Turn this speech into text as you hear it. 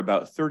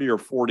about 30 or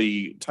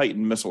 40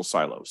 Titan missile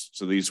silos.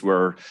 So these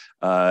were,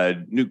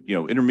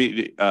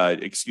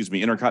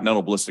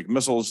 intercontinental ballistic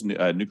missiles,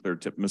 nuclear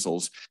tipped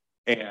missiles.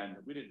 And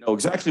we didn't know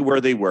exactly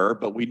where they were,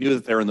 but we knew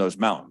that they were in those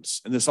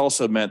mountains. And this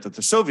also meant that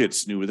the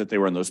Soviets knew that they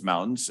were in those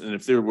mountains. And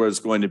if there was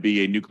going to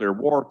be a nuclear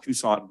war,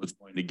 Tucson was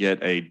going to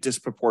get a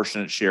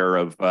disproportionate share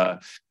of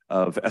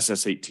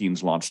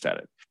SS-18s launched at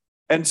it.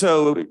 And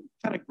so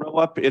kind of grow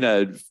up in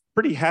a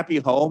pretty happy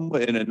home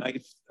in a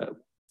nice,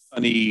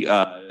 sunny,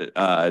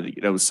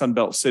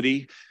 Sunbelt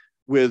city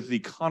with the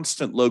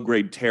constant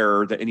low-grade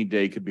terror that any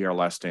day could be our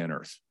last day on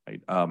Earth.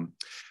 Right?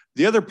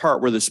 The other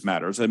part where this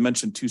matters, I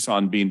mentioned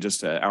Tucson being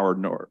just an hour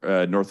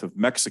north of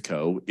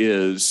Mexico,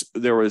 is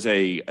there was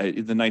in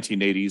the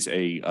 1980s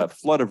a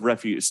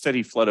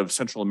steady flood of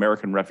Central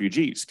American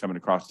refugees coming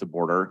across the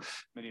border,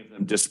 many of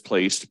them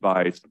displaced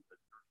by some of the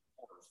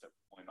wars that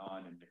were going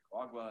on in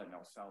Nicaragua and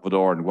El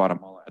Salvador and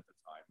Guatemala at the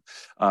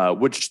time,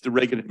 which the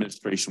Reagan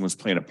administration was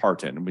playing a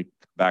part in. And we come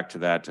back to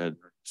that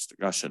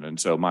discussion. And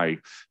so my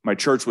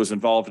church was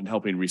involved in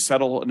helping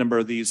resettle a number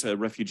of these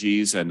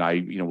refugees, and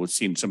I was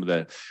seeing some of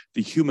the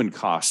human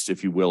costs,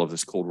 if you will, of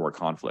this Cold War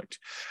conflict.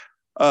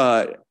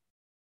 Fast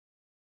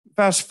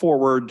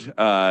forward,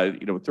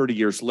 30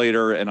 years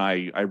later, and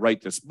I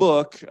write this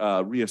book,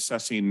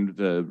 reassessing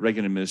the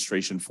Reagan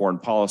administration foreign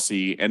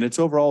policy, and it's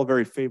overall a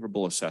very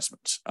favorable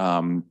assessment.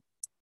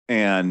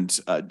 And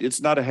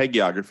it's not a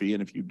hagiography.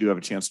 And if you do have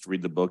a chance to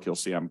read the book, you'll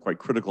see I'm quite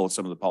critical of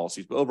some of the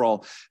policies. But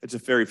overall, it's a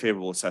very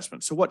favorable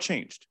assessment. So what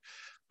changed?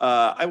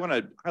 I want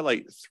to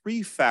highlight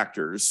three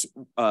factors,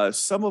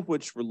 some of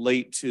which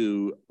relate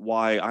to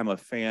why I'm a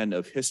fan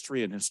of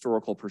history and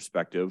historical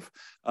perspective,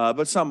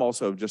 but some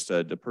also just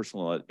a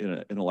personal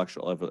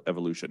intellectual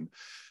evolution.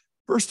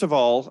 First of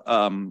all,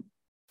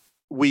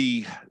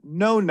 we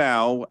know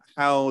now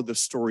how the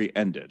story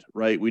ended,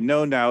 right? We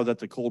know now that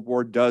the Cold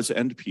War does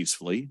end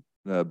peacefully.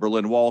 The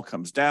Berlin Wall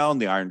comes down,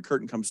 the Iron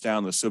Curtain comes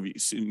down, the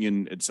Soviet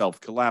Union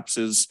itself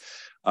collapses,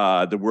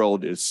 the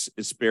world is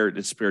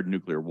spared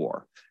nuclear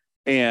war.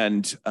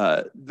 And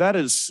that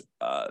is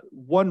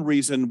one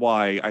reason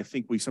why I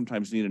think we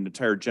sometimes need an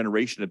entire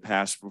generation to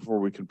pass before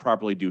we can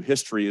properly do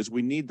history, is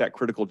we need that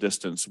critical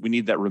distance. We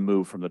need that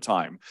removed from the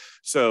time.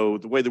 So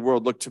the way the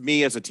world looked to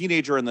me as a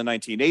teenager in the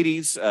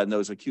 1980s, and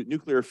those acute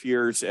nuclear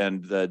fears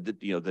and the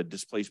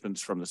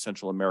displacements from the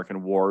Central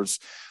American wars,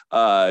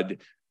 not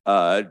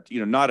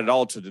at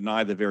all to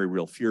deny the very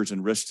real fears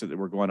and risks that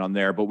were going on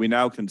there, but we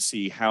now can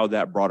see how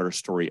that broader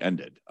story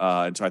ended.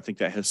 And so I think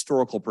that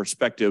historical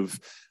perspective,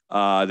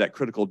 that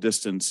critical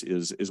distance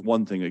is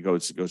one thing that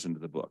goes into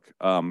the book.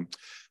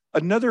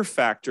 Another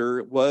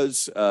factor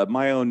was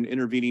my own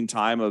intervening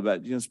time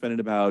about spending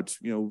about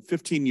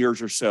 15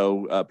 years or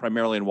so,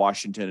 primarily in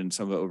Washington and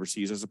some of it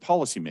overseas as a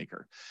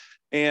policymaker.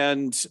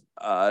 And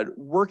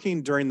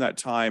working during that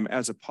time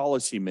as a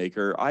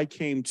policymaker, I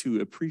came to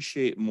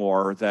appreciate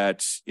more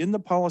that in the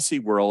policy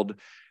world,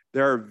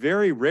 there are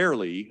very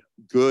rarely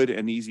good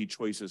and easy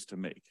choices to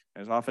make.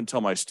 As I often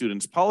tell my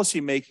students,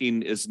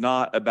 policymaking is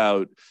not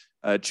about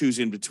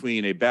choosing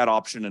between a bad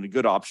option and a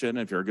good option.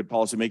 If you're a good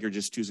policymaker,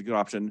 just choose a good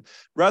option.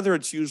 Rather,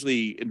 it's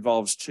usually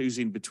involves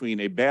choosing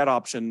between a bad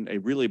option, a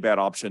really bad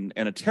option,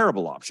 and a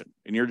terrible option.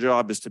 And your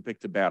job is to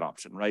pick the bad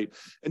option, right?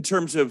 In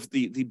terms of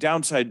the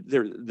downside,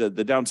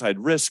 the downside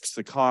risks,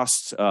 the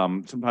costs,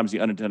 sometimes the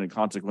unintended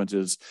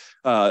consequences,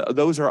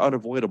 those are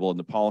unavoidable in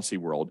the policy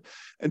world.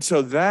 And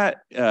so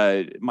that,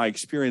 my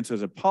experience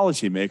as a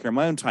policymaker,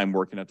 my own time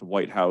working at the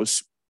White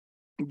House,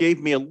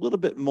 gave me a little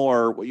bit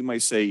more, what you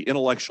might say,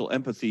 intellectual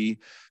empathy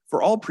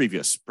for all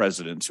previous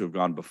presidents who have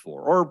gone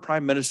before, or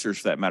prime ministers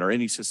for that matter,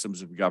 any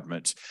systems of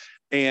government,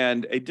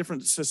 and a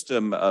different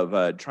system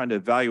of trying to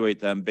evaluate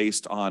them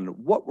based on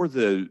what were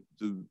the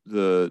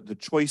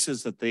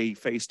choices that they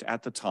faced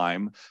at the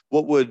time.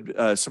 What would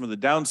some of the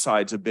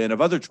downsides have been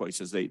of other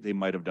choices they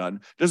might have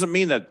done? Doesn't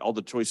mean that all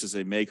the choices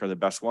they make are the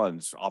best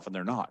ones. Often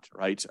they're not,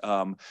 right?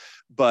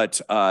 But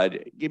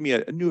give me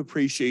a new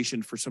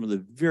appreciation for some of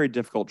the very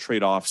difficult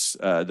trade-offs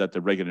that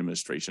the Reagan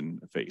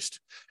administration faced.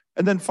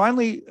 And then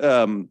finally,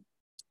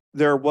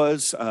 there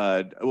was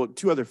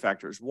two other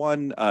factors.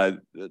 One, a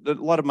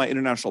lot of my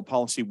international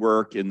policy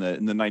work in the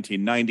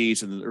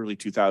 1990s and the early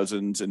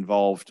 2000s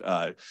involved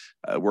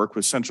work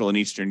with Central and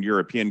Eastern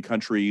European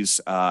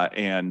countries,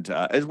 and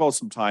as well as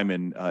some time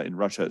in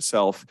Russia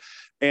itself,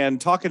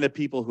 and talking to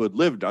people who had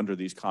lived under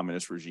these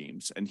communist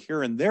regimes, and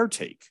hearing their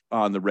take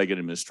on the Reagan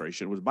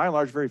administration was by and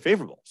large very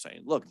favorable,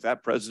 saying, look,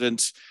 that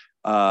president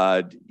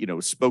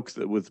spoke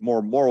with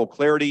more moral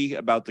clarity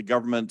about the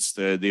governments,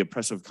 the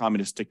oppressive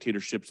communist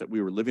dictatorships that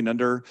we were living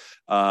under.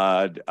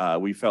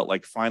 We felt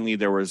like finally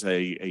there was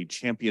a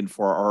champion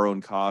for our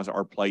own cause,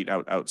 our plight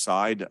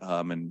outside.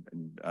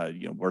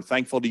 We're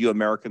thankful to you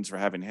Americans for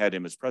having had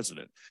him as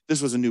president.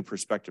 This was a new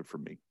perspective for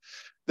me.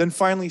 Then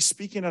finally,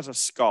 speaking as a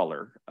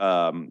scholar,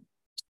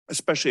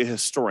 especially a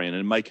historian,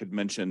 and Mike had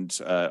mentioned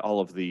all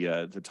of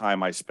the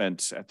time I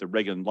spent at the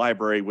Reagan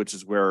Library, which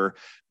is where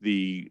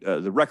the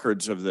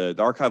records of the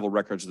archival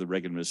records of the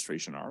Reagan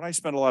administration are. And I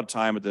spent a lot of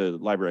time at the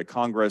Library of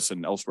Congress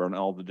and elsewhere in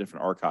all the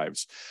different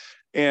archives.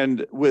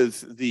 And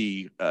with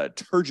the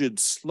turgid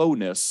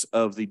slowness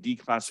of the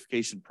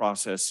declassification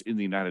process in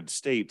the United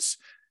States,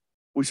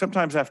 we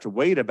sometimes have to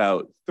wait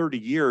about 30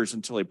 years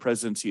until a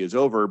presidency is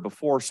over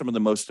before some of the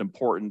most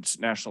important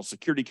National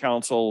Security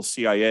Council,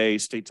 CIA,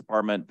 State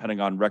Department,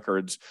 Pentagon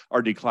records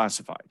are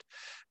declassified.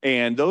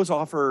 And those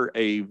offer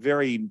a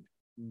very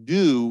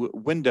new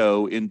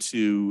window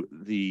into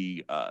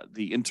the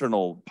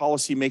internal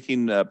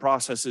policy-making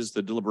processes,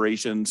 the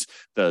deliberations,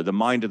 the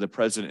mind of the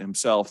president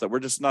himself that were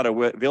just not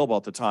available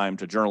at the time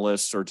to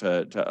journalists or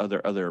to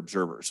other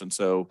observers. And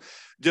so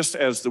just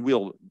as the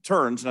wheel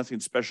turns, nothing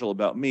special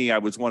about me. I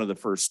was one of the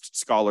first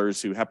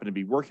scholars who happened to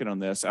be working on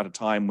this at a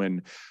time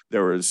when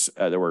there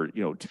were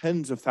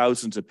tens of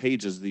thousands of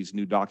pages of these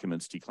new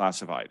documents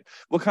declassified.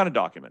 What kind of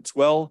documents?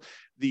 Well,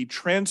 the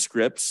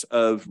transcripts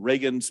of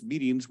Reagan's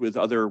meetings with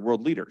other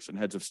world leaders and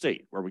heads of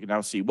state, where we can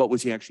now see what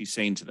was he actually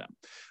saying to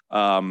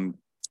them.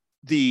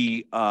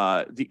 The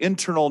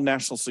internal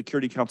National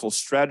Security Council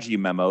strategy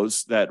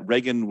memos that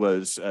Reagan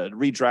was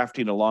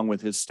redrafting along with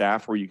his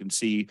staff, where you can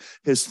see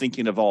his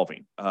thinking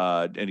evolving.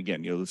 And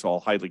again, it was all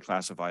highly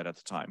classified at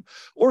the time.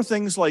 Or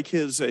things like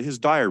his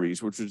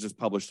diaries, which was just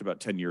published about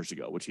 10 years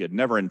ago, which he had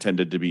never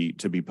intended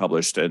to be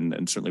published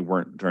and certainly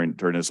weren't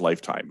during his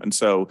lifetime. And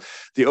so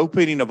the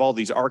opening of all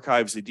these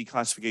archives, the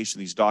declassification of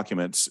these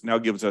documents now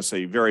gives us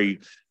a very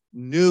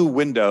new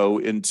window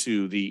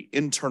into the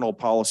internal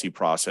policy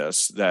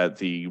process that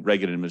the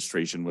Reagan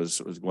administration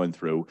was going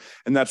through.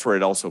 And that's where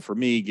it also, for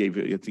me, gave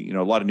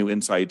a lot of new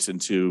insights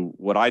into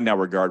what I now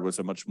regard was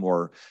a much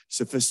more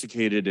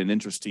sophisticated and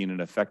interesting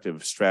and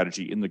effective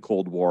strategy in the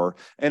Cold War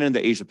and in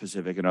the Asia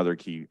Pacific and other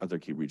key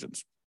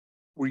regions.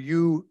 Were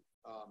you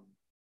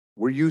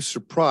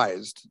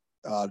surprised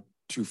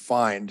to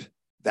find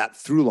that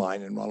through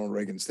line in Ronald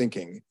Reagan's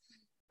thinking?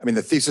 I mean,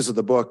 the thesis of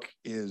the book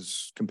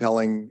is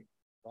compelling,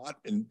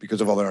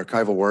 because of all the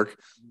archival work,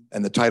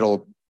 and the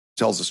title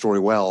tells the story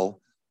well.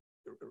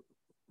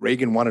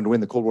 Reagan wanted to win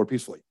the Cold War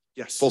peacefully.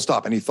 Yes. Full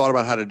stop. And he thought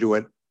about how to do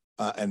it,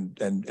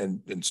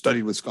 and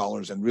studied with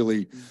scholars, and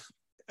really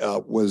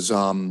was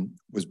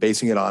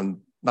basing it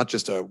on not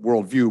just a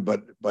worldview,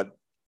 but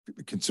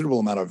a considerable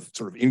amount of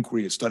sort of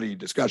inquiry, study,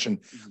 discussion.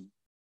 Mm-hmm.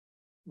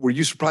 Were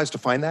you surprised to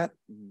find that?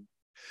 Mm-hmm.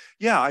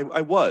 Yeah,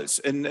 I was.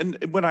 And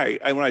when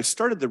I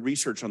started the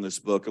research on this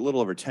book a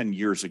little over 10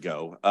 years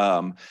ago,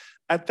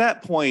 at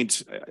that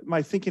point,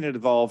 my thinking had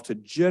evolved to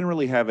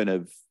generally having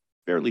a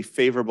fairly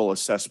favorable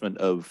assessment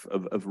of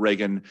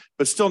Reagan,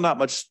 but still not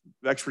much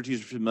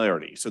expertise or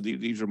familiarity. So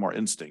these are more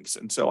instincts.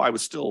 And so I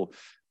was still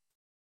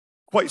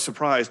quite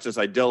surprised as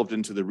I delved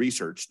into the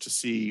research to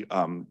see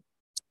a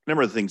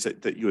number of things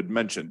that you had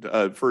mentioned.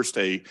 First,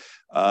 a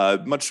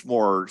much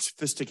more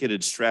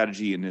sophisticated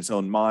strategy in his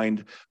own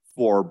mind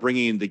for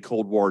bringing the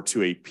Cold War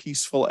to a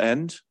peaceful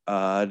end,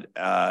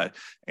 and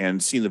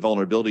seeing the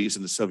vulnerabilities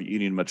in the Soviet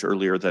Union much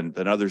earlier than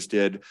others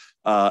did.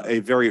 A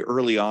very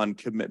early on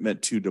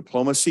commitment to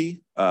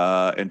diplomacy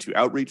and to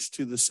outreach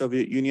to the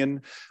Soviet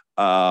Union.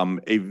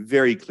 A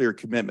very clear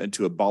commitment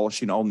to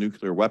abolishing all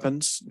nuclear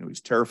weapons. He's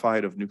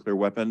terrified of nuclear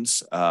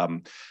weapons.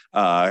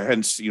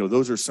 Hence,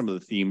 those are some of the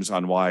themes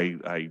on why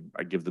I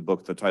give the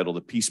book the title, The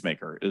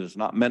Peacemaker. It is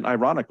not meant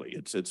ironically.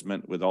 It's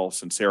meant with all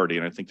sincerity,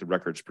 and I think the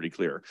record's pretty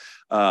clear.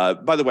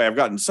 By the way, I've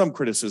gotten some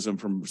criticism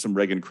from some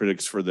Reagan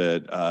critics for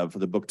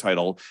the book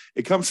title.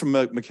 It comes from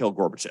Mikhail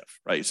Gorbachev,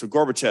 right? So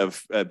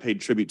Gorbachev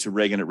paid tribute to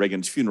Reagan at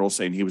Reagan's funeral,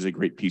 saying he was a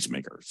great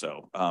peacemaker.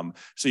 So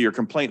your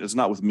complaint is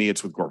not with me;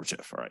 it's with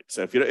Gorbachev. All right.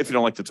 So if you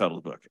don't like the title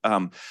of the book,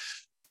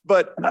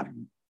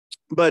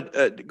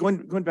 But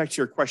going back to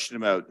your question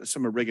about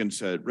some of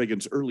Reagan's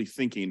early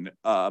thinking,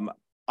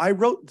 I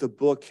wrote the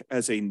book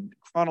as a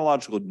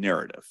chronological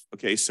narrative.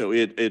 Okay, so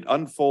it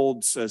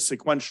unfolds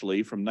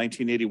sequentially from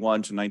 1981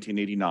 to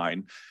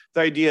 1989.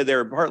 The idea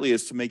there partly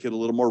is to make it a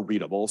little more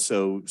readable,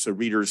 so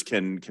readers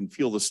can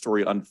feel the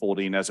story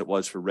unfolding as it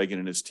was for Reagan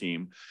and his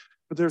team.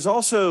 But there's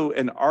also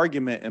an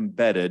argument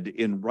embedded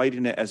in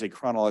writing it as a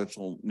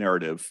chronological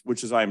narrative,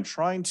 which is I'm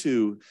trying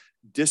to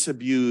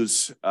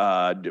disabuse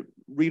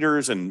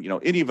readers and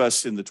any of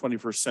us in the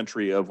 21st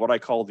century of what I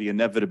call the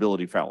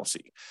inevitability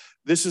fallacy.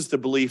 This is the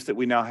belief that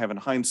we now have in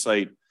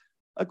hindsight.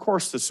 Of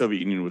course, the Soviet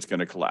Union was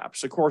going to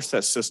collapse. Of course,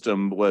 that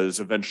system was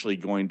eventually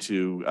going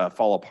to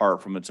fall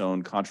apart from its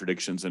own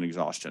contradictions and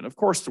exhaustion. Of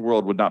course, the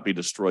world would not be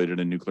destroyed in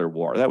a nuclear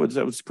war. That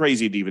was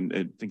crazy to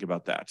even think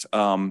about that.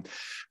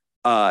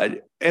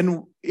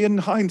 And in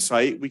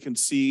hindsight, we can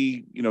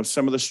see,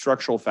 some of the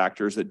structural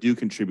factors that do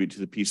contribute to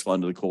the peaceful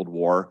end of the Cold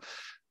War.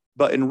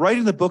 But in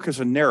writing the book as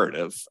a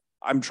narrative,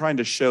 I'm trying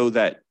to show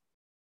that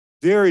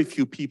very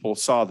few people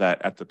saw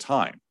that at the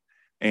time.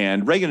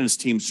 And Reagan and his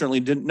team certainly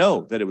didn't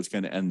know that it was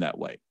going to end that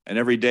way. And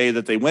every day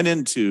that they went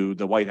into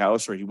the White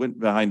House, or he went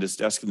behind his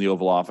desk in the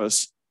Oval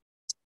Office,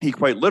 he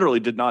quite literally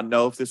did not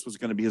know if this was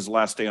going to be his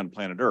last day on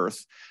planet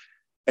Earth.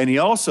 And he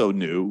also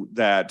knew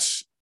that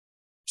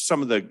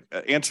some of the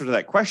answer to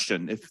that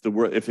question, if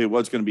it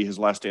was going to be his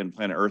last day on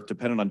planet Earth,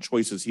 depended on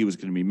choices he was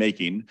going to be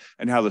making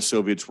and how the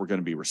Soviets were going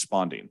to be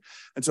responding.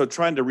 And so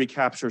trying to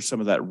recapture some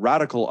of that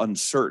radical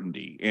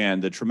uncertainty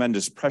and the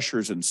tremendous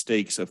pressures and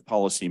stakes of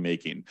policy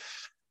making.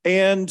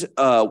 And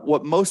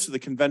what most of the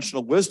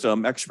conventional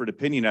wisdom, expert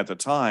opinion at the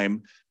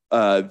time,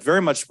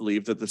 very much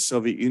believed that the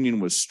Soviet Union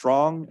was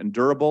strong and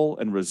durable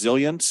and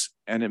resilient,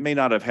 and it may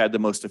not have had the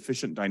most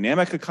efficient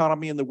dynamic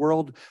economy in the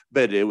world,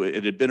 but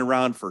it had been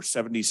around for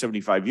 70,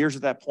 75 years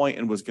at that point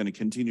and was going to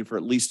continue for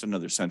at least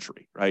another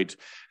century, right?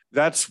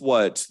 That's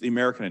what the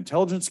American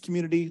intelligence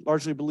community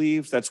largely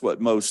believed. That's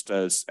what most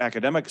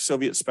academic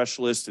Soviet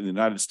specialists in the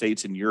United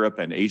States and Europe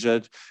and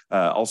Asia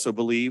also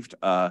believed.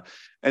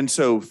 And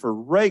so for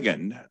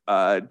Reagan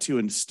to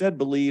instead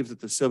believe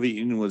that the Soviet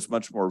Union was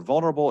much more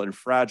vulnerable and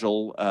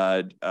fragile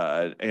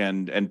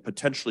and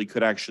potentially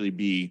could actually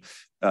be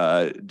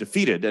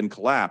defeated and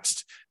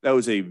collapsed, that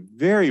was a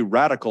very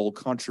radical,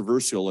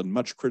 controversial, and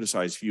much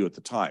criticized view at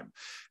the time.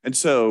 And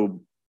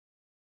so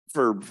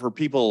for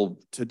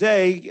people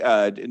today,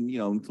 and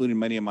including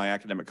many of my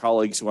academic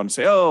colleagues who want to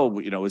say, "Oh,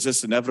 is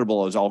this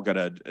inevitable? Is all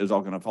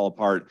gonna fall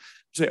apart?"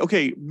 Say,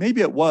 okay,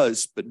 maybe it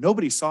was, but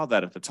nobody saw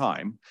that at the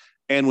time.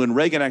 And when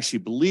Reagan actually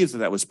believed that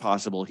that was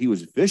possible, he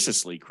was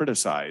viciously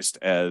criticized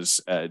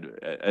as a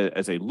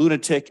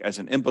lunatic, as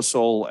an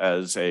imbecile,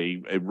 as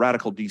a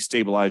radical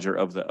destabilizer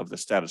of the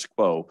status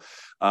quo.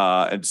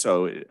 And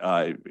so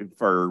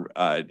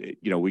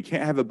we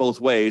can't have it both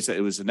ways.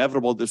 It was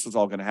inevitable this was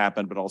all going to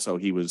happen, but also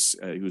he was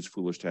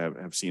foolish to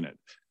have seen it.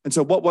 And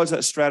so what was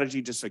that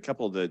strategy? Just a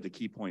couple of the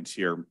key points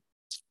here.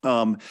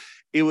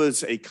 It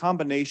was a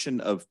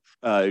combination of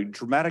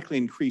dramatically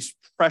increased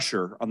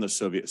pressure on the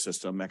Soviet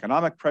system: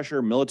 economic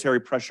pressure, military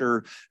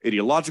pressure,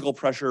 ideological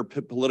pressure,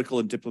 political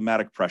and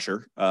diplomatic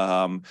pressure,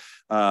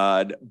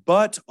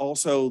 but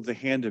also the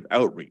hand of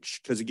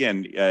outreach. Because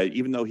again,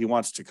 even though he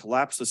wants to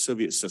collapse the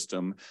Soviet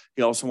system,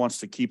 he also wants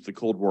to keep the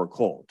Cold War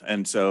cold.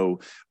 And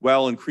so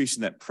while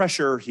increasing that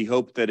pressure, he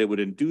hoped that it would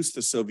induce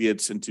the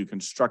Soviets into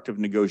constructive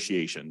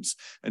negotiations.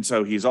 And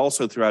so he's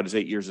also, throughout his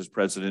 8 years as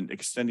president,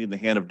 extending the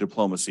hand of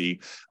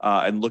diplomacy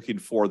and looking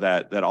for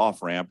that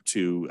off-ramp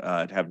to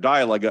have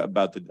dialogue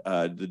about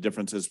the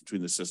differences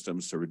between the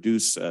systems, to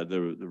reduce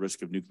the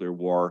risk of nuclear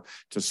war,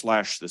 to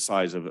slash the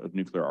size of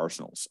nuclear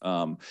arsenals.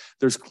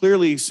 There's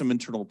clearly some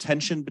internal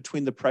tension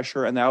between the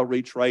pressure and the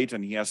outreach, right?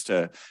 And he has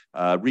to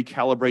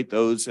recalibrate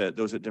those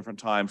at different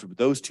times. But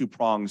those two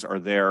prongs are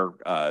there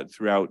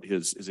throughout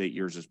his 8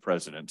 years as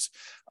president.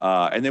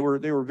 And they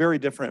were very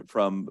different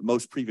from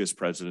most previous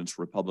presidents,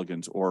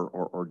 Republicans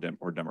or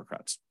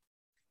Democrats.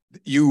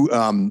 You,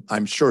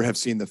 I'm sure, have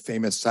seen the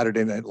famous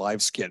Saturday Night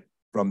Live skit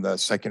from the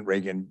second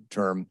Reagan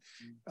term,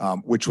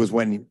 which was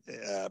when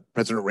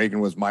President Reagan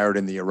was mired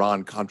in the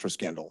Iran-Contra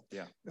scandal,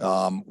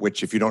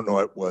 which, if you don't know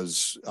it,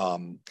 was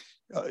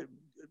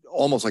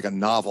almost like a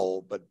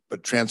novel,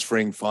 but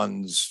transferring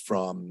funds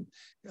from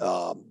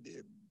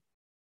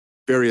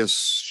various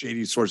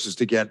shady sources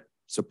to get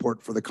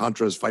support for the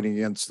Contras fighting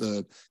against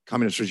the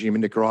communist regime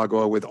in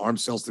Nicaragua with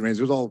arms sales to the Iranians.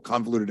 It was all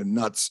convoluted and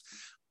nuts.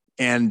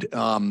 And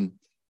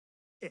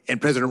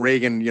President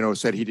Reagan,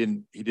 said he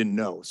didn't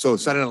know. So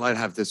Saturday Night Live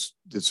have this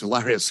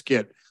hilarious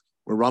skit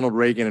where Ronald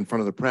Reagan in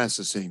front of the press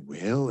is saying,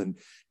 "Well," and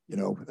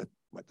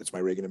that's my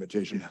Reagan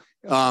imitation.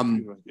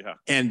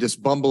 And this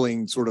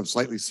bumbling, sort of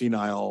slightly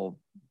senile,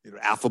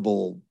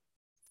 affable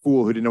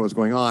fool who didn't know what was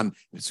going on.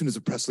 And as soon as the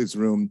press leaves the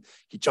room,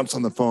 he jumps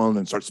on the phone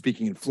and starts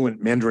speaking in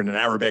fluent Mandarin and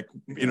Arabic,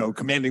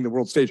 commanding the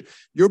world stage.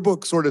 Your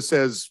book sort of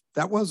says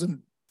that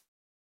wasn't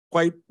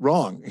quite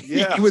wrong.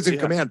 Yeah, he was in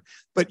command,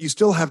 but you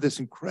still have this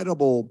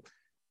incredible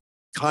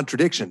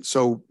contradiction.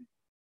 So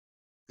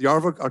the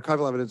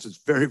archival evidence is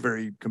very,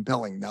 very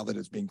compelling now that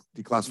it's being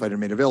declassified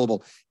and made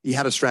available. He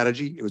had a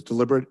strategy. It was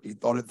deliberate. He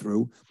thought it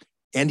through.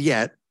 And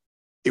yet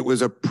it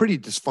was a pretty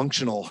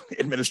dysfunctional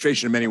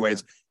administration in many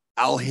ways.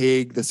 Al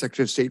Haig, the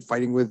Secretary of State,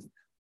 fighting with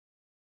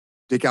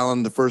Dick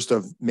Allen, the first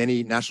of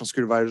many national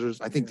security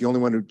advisors. I think the only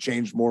one who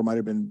changed more might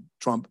have been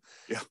Trump.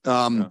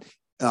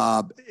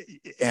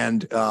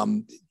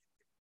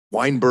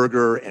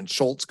 Weinberger and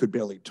Schultz could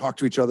barely talk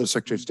to each other,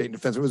 Secretary of State and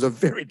Defense. It was a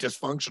very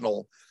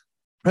dysfunctional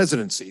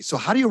presidency. So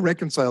how do you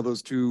reconcile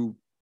those two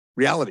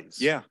realities?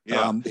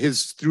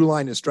 His through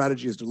line, his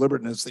strategy, his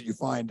deliberateness that you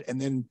find, and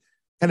then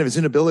kind of his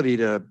inability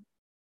to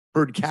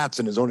herd cats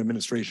in his own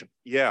administration.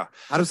 Yeah.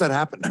 How does that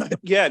happen?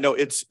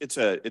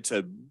 It's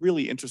a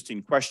really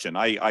interesting question.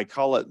 I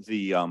call it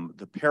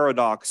the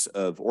paradox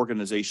of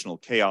organizational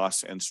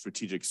chaos and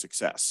strategic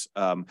success.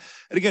 And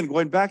again,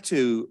 going back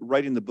to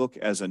writing the book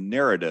as a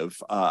narrative,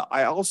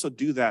 I also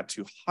do that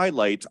to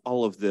highlight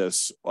all of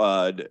this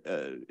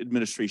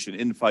administration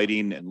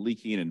infighting and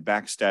leaking and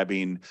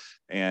backstabbing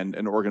and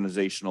an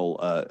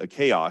organizational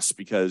chaos,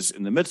 because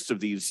in the midst of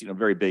these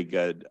very big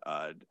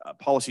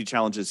policy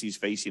challenges he's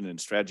facing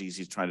and strategies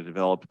he's trying to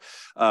develop,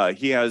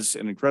 He has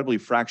an incredibly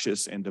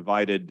fractious and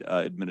divided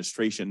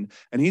administration,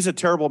 and he's a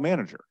terrible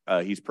manager.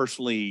 He's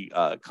personally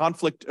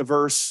conflict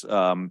averse.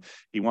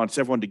 He wants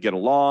everyone to get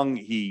along.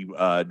 He,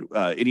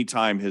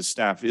 anytime his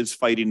staff is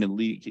fighting and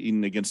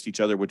leaking against each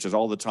other, which is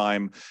all the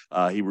time,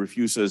 he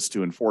refuses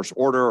to enforce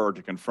order or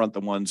to confront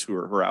the ones who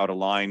are out of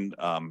line.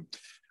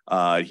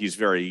 He's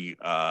very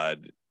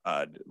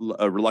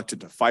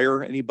reluctant to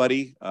fire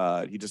anybody.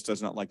 He just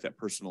does not like that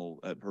personal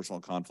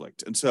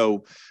conflict. And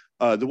so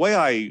the way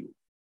I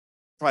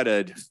try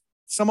to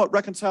somewhat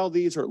reconcile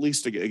these, or at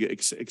least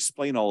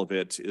explain all of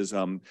it, is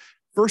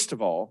first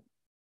of all,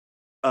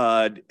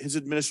 his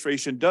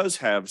administration does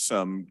have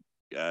some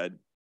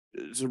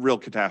real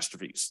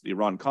catastrophes. The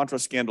Iran-Contra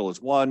scandal is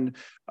one.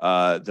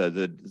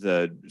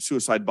 The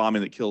suicide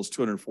bombing that kills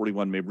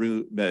 241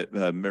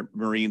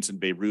 Marines in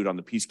Beirut on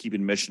the peacekeeping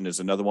mission is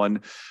another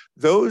one.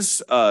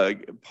 Those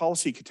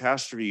policy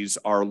catastrophes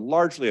are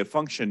largely a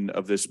function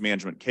of this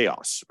management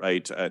chaos,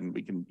 right? And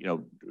we can,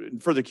 in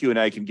further Q&A,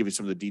 I can give you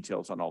some of the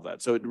details on all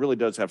that. So it really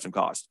does have some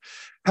cost.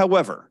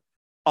 However,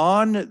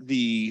 on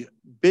the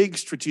big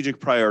strategic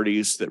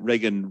priorities that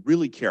Reagan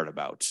really cared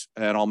about,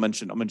 and I'll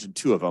mention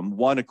two of them.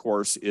 One, of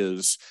course,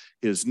 is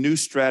his new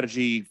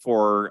strategy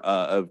for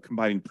of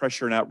combining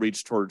pressure and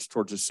outreach towards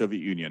the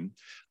Soviet Union.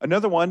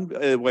 Another one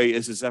way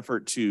is his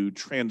effort to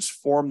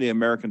transform the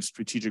American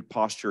strategic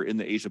posture in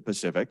the Asia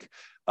Pacific,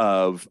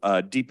 of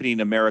deepening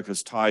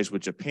America's ties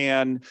with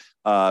Japan,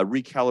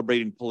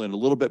 recalibrating, pulling a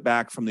little bit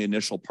back from the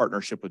initial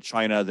partnership with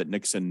China that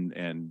Nixon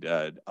and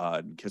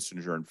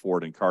Kissinger and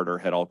Ford and Carter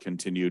had all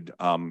continued.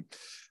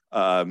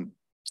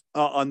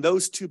 On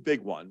those two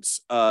big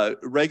ones,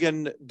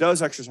 Reagan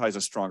does exercise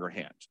a stronger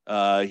hand.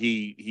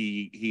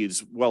 He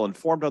is well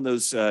informed on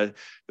those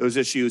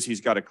issues.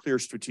 He's got a clear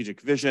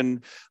strategic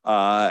vision,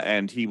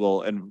 and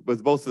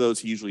with both of those,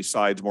 he usually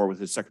sides more with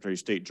his Secretary of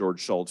State George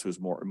Shultz, who's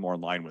more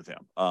in line with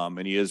him,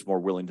 and he is more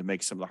willing to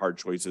make some of the hard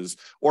choices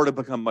or to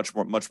become much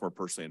more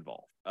personally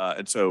involved.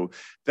 And so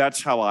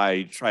that's how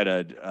I try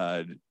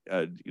to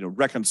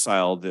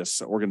reconcile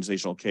this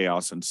organizational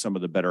chaos and some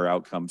of the better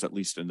outcomes, at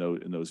least in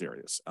those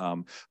areas.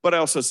 But I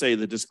also say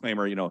the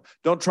disclaimer,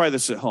 don't try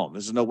this at home.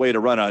 This is no way to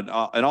run an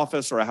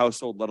office or a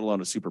household, let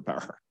alone a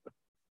superpower.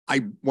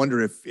 I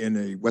wonder if in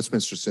a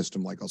Westminster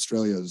system like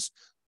Australia's,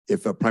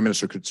 if a prime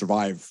minister could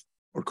survive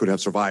or could have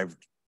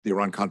survived the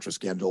Iran-Contra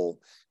scandal,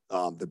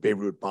 the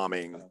Beirut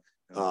bombing,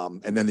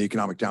 and then the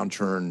economic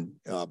downturn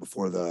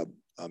before the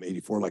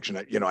 84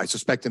 election. I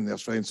suspect in the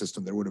Australian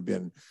system there would have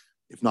been,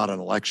 if not an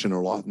election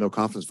or no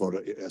confidence vote,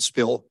 a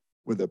spill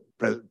where the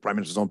prime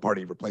minister's own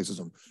party replaces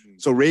him.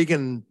 So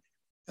Reagan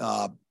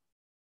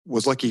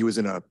was lucky he was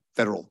in a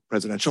federal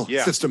presidential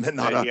system and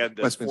not a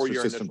Westminster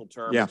system. Initial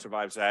term, and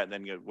survives that, and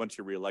then once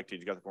you're reelected,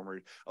 you got the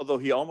former. Although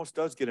he almost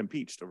does get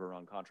impeached over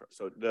Iran-Contra,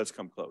 so it does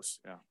come close.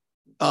 Yeah.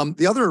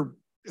 The other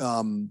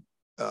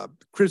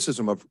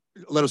criticism of,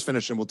 let us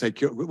finish, and we'll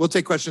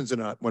take questions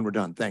when we're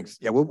done. Thanks.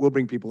 Yeah, we'll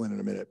bring people in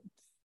a minute.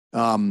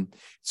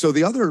 So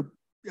the other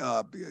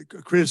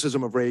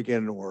criticism of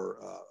Reagan or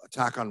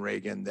attack on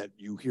Reagan that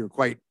you hear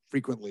quite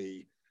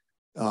frequently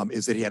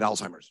is that he had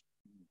Alzheimer's,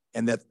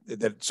 and that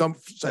at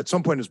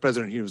some point as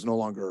president he was no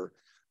longer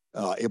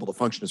able to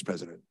function as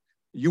president.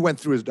 You went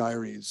through his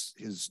diaries,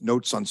 his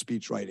notes on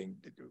speech writing.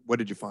 What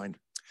did you find?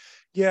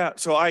 Yeah,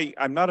 so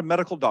I'm not a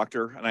medical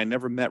doctor, and I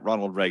never met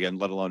Ronald Reagan,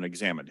 let alone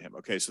examined him.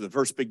 Okay, so the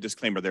first big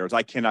disclaimer there is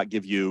I cannot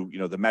give you,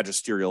 the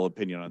magisterial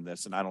opinion on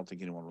this, and I don't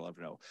think anyone will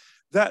ever know.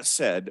 That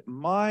said,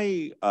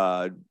 my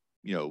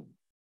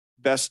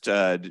best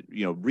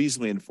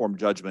reasonably informed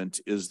judgment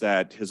is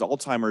that his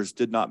Alzheimer's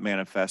did not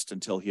manifest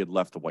until he had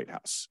left the White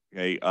House.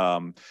 Okay,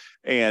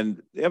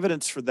 and the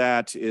evidence for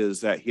that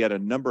is that he had a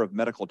number of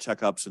medical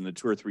checkups in the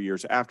 2 or 3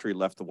 years after he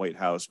left the White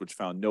House, which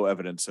found no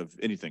evidence of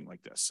anything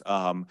like this.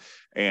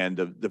 And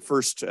the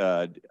first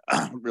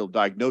real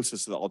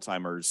diagnosis of the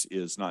Alzheimer's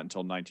is not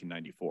until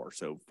 1994,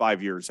 so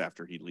 5 years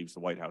after he leaves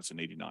the White House in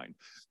 '89.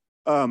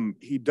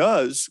 He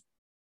does,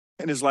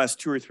 in his last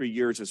 2 or 3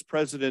 years as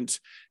president,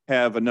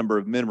 have a number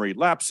of memory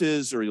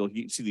lapses, or you'll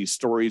see these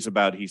stories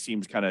about he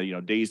seems kind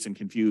of dazed and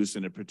confused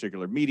in a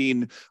particular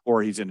meeting,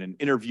 or he's in an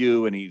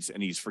interview and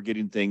he's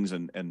forgetting things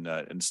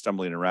and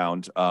stumbling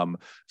around.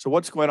 So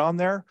what's going on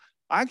there?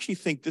 I actually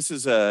think this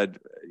is an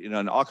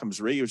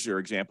Occam's razor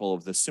example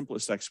of the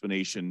simplest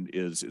explanation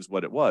is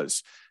what it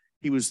was.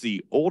 He was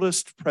the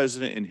oldest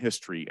president in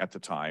history at the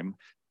time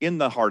in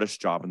the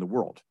hardest job in the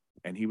world,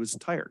 and he was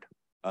tired.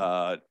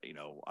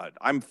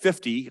 I'm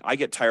 50. I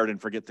get tired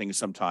and forget things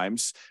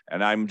sometimes,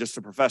 and I'm just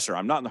a professor.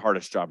 I'm not in the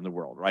hardest job in the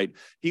world, right?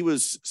 He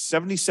was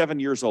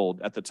 77 years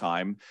old at the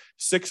time,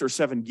 6 or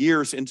 7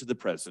 years into the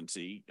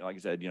presidency. Like I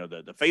said,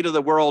 the fate of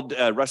the world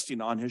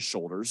resting on his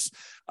shoulders,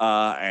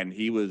 and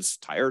he was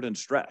tired and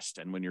stressed.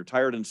 And when you're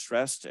tired and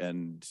stressed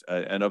and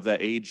of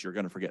that age, you're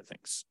going to forget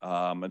things.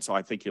 And so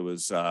I think it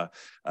was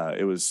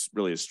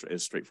really as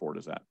straightforward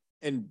as that.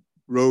 And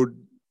rode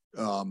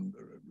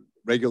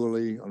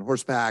regularly on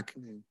horseback.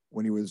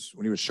 when he was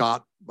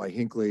shot by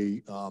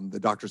Hinckley, the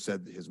doctor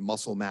said his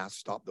muscle mass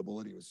stopped the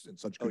bullet. He was in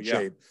such good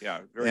shape. Yeah,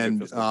 very good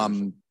physical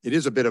condition. It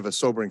is a bit of a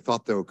sobering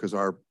thought, though, because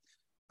our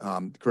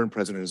current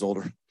president is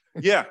older.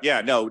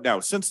 No.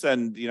 Since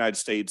then, the United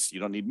States, you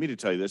don't need me to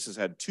tell you this, has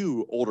had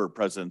two older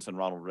presidents than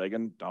Ronald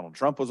Reagan. Donald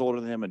Trump was older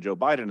than him, and Joe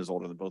Biden is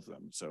older than both of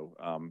them.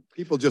 So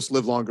people just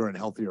live longer and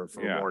healthier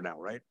for more now,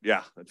 right?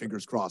 Yeah.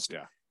 Fingers crossed.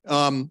 Yeah.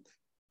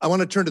 I want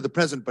to turn to the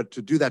present, but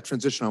to do that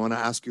transition, I want to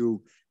ask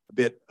you a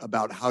bit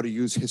about how to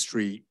use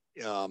history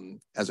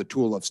as a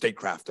tool of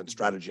statecraft and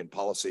strategy and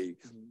policy.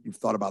 You've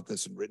thought about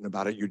this and written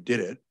about it. You did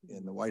it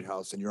in the White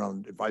House, and you're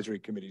on advisory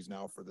committees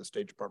now for the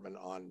State Department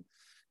on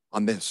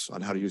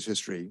how to use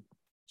history.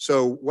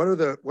 So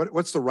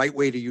what's the right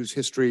way to use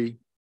history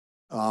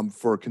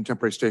for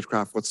contemporary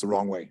statecraft? What's the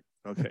wrong way?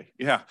 Okay.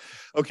 Yeah.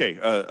 Okay.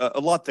 A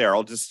lot there.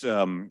 I'll just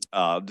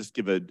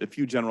give a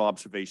few general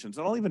observations,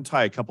 and I'll even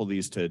tie a couple of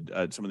these to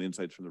some of the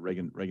insights from the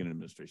Reagan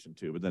administration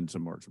too, but then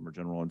some more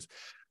general ones.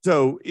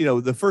 So,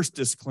 the first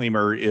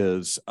disclaimer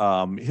is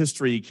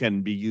history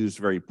can be used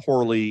very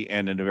poorly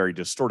and in a very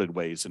distorted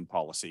ways in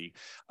policy.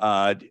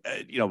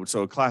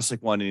 So a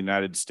classic one in the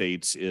United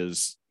States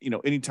is,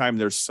 anytime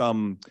there's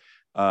some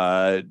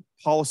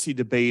policy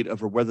debate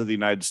over whether the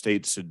United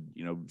States should,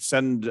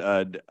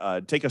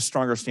 take a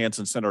stronger stance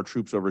and send our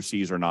troops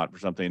overseas or not for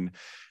something,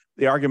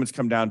 the arguments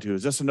come down to,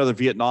 is this another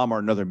Vietnam or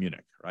another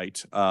Munich,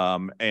 right?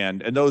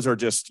 And those are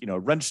just,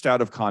 wrenched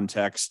out of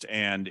context,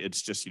 and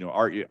it's just,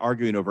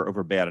 arguing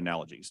over bad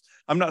analogies.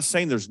 I'm not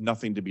saying there's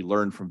nothing to be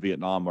learned from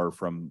Vietnam or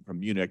from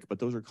Munich, but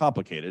those are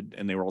complicated,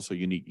 and they were also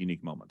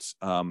unique moments.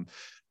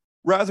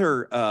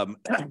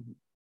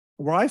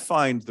 Where I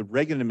find the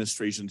Reagan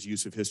administration's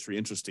use of history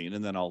interesting,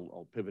 and then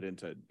I'll pivot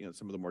into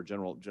some of the more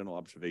general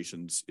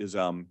observations, is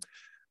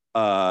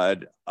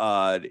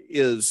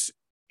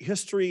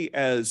history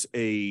as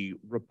a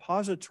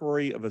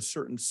repository of a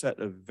certain set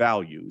of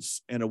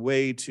values and a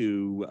way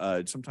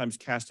to sometimes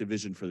cast a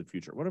vision for the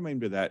future. What do I mean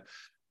by that?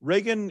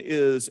 Reagan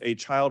is a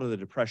child of the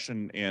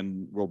Depression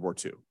and World War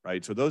II,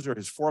 right? So those are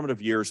his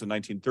formative years, the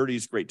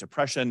 1930s, Great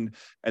Depression,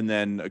 and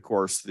then, of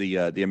course, the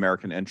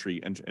American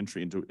entry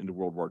into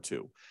World War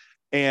II.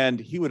 And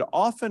he would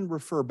often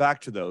refer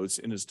back to those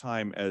in his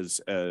time as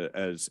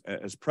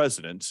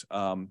president.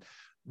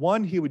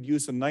 One, he would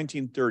use the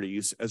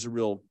 1930s as a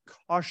real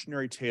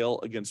cautionary tale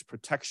against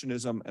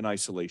protectionism and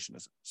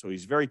isolationism. So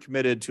he's very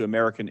committed to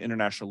American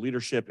international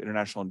leadership,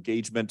 international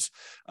engagement.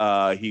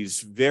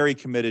 He's very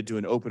committed to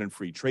an open and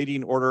free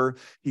trading order.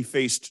 He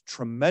faced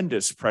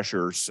tremendous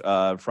pressures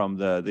from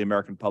the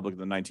American public in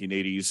the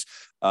 1980s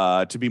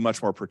to be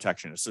much more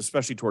protectionist,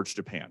 especially towards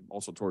Japan,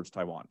 also towards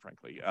Taiwan,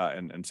 frankly,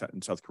 and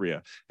South Korea.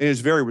 And he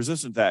was very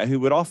resistant to that. And he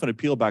would often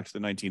appeal back to the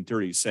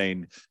 1930s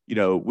saying,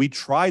 we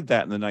tried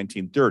that in the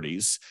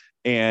 1930s,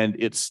 and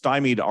it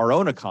stymied our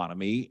own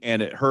economy,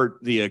 and it hurt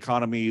the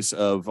economies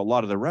of a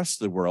lot of the rest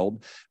of the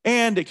world,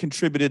 and it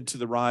contributed to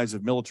the rise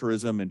of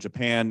militarism in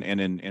Japan and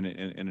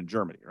in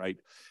Germany, right?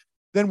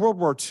 Then World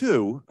War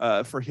II,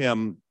 for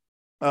him,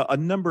 a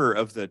number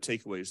of the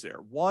takeaways there.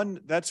 One,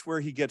 that's where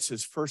he gets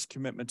his first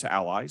commitment to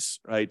allies,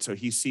 right? So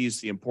he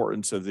sees the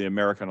importance of the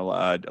American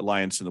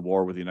alliance in the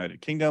war with the United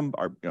Kingdom,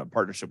 our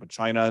partnership with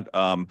China,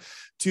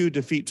 to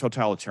defeat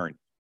totalitarianism.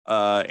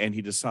 And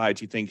he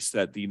thinks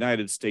that the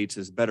United States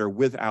is better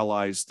with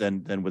allies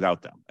than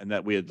without them. And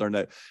that we had learned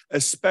that,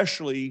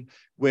 especially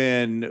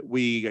when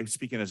we,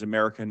 speaking as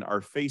American,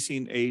 are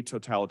facing a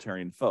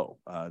totalitarian foe.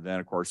 Then,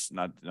 of course,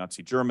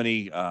 Nazi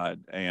Germany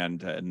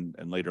and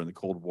later in the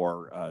Cold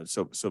War,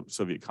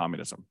 Soviet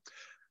communism.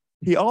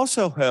 He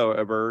also,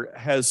 however,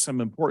 has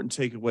some important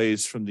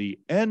takeaways from the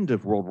end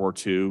of World War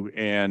II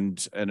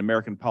and an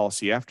American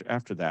policy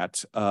after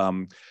that.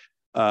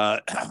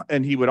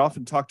 And he would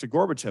often talk to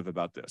Gorbachev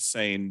about this,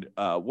 saying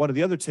one of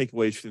the other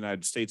takeaways for the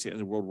United States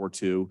in World War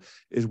II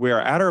is we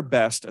are at our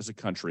best as a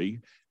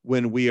country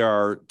when we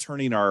are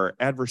turning our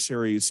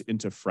adversaries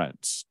into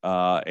friends.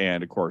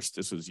 And of course,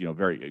 this is,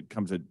 it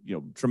comes at,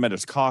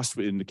 tremendous cost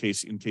in the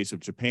case of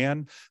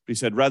Japan. But he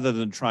said, rather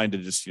than trying to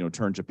just,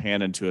 turn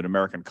Japan into an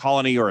American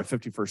colony or a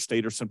 51st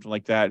state or something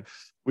like that,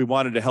 we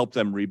wanted to help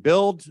them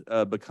rebuild,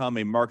 become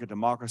a market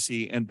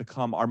democracy, and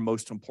become our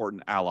most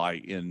important ally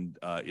in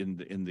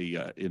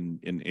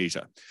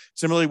Asia.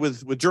 Similarly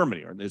with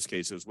Germany, or in this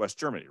case, it was West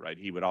Germany, right?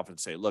 He would often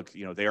say, look,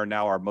 they are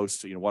now our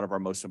most, one of our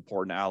most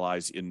important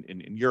allies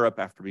in Europe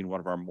after being one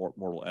of our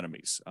mortal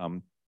enemies.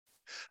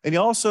 And he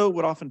also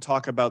would often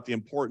talk about the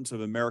importance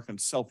of American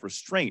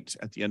self-restraint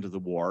at the end of the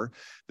war,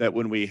 that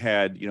when we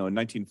had, in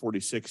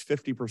 1946,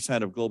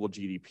 50% of global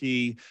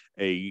GDP,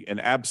 an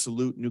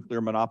absolute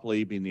nuclear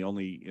monopoly, being the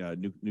only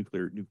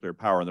nuclear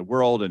power in the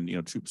world,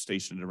 and troops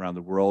stationed around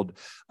the world.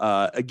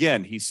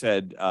 Again, he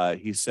said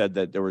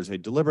that there was a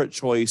deliberate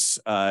choice,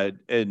 and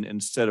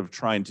instead of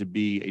trying to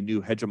be a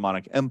new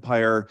hegemonic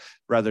empire,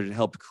 rather to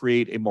help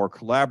create a more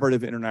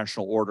collaborative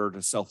international order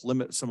to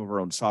self-limit some of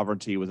our own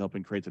sovereignty with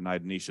helping create the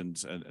United Nations.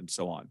 weapons and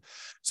so on.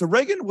 So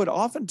Reagan would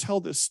often tell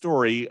this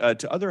story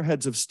to other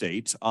heads of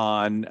state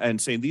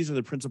and saying, these are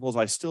the principles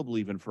I still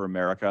believe in for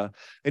America.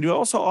 And he would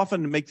also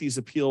often make these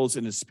appeals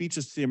in his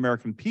speeches to the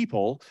American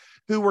people,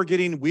 who were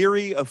getting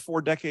weary of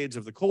 4 decades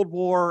of the Cold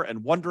War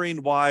and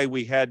wondering why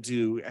we had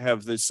to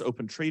have this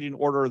open trading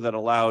order that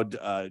allowed,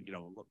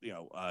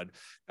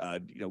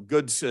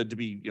 goods to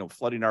be,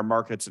 flooding our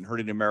markets and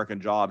hurting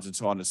American jobs and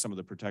so on, as some of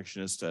the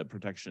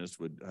protectionists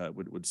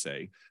would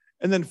say.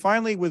 And then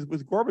finally,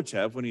 with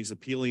Gorbachev, when he's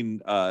appealing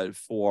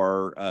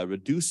for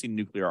reducing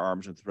nuclear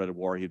arms and the threat of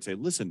war, he'd say,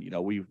 "Listen,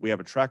 we have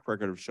a track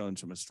record of showing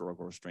some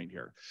historical restraint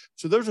here."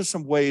 So those are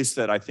some ways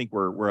that I think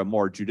were a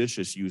more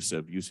judicious use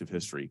of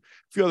history.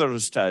 A few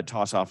others to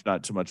toss off,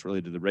 not so much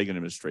related to the Reagan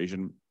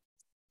administration.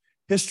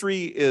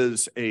 History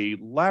is a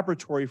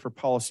laboratory for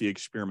policy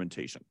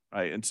experimentation,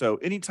 right? And so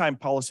anytime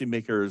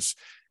policymakers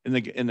in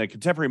the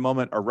contemporary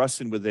moment are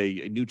wrestling with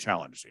a new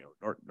challenge,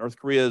 North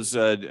Korea's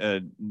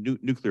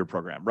nuclear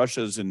program,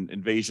 Russia's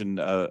invasion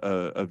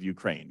of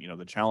Ukraine,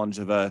 the challenge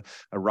of a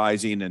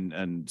rising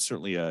and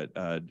certainly a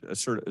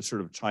sort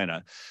of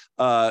China.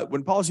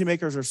 When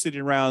policymakers are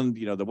sitting around,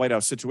 the White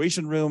House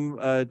Situation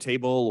Room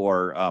table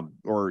or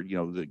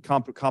the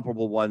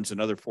comparable ones in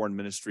other foreign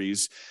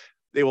ministries,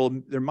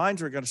 their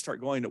minds are going to start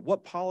going at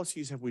what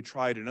policies have we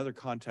tried in other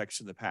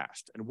contexts in the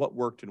past and what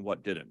worked and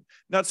what didn't.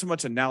 Not so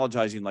much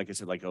analogizing, like I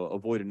said, like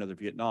avoid another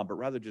Vietnam, but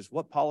rather just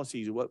what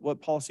policies,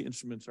 what policy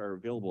instruments are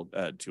available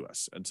to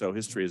us. And so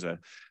history is a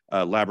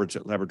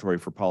laboratory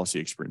for policy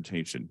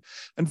experimentation.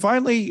 And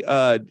finally,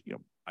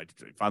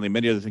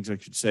 many other things I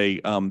could say.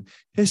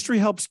 History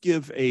helps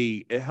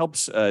disabuse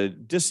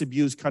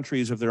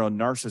countries of their own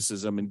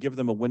narcissism and give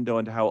them a window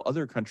into how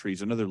other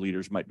countries and other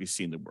leaders might be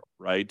seeing the world,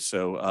 right?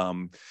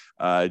 So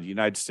the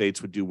United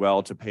States would do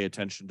well to pay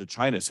attention to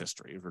China's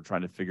history if we're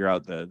trying to figure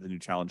out the new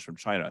challenge from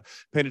China.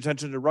 Paying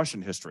attention to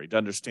Russian history to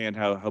understand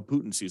how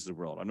Putin sees the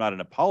world. I'm not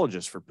an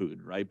apologist for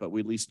Putin, right? But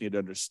we at least need to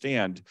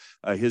understand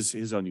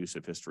his own use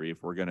of history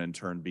if we're going to in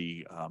turn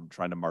be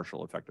trying to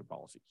marshal effective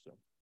policies. So.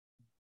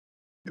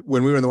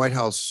 When we were in the White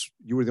House,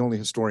 you were the only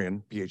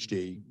historian,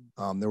 PhD.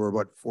 There were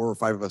about 4 or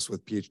 5 of us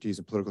with PhDs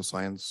in political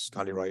science: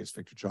 Connie Rice,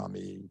 Victor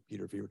Chamy,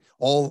 Peter Fever.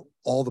 All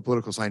the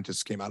political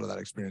scientists came out of that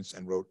experience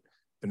and wrote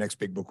the next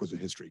big book was a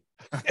history,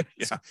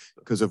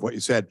 because of what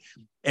you said.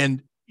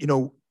 And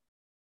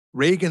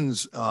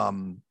Reagan's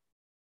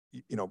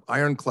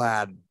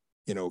ironclad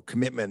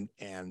commitment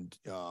and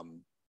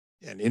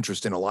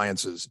interest in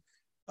alliances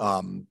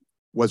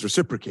was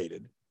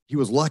reciprocated. He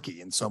was lucky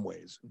in some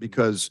ways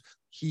because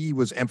he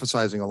was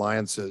emphasizing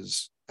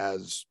alliances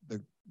as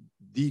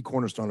the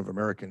cornerstone of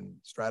American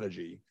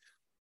strategy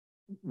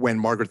when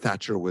Margaret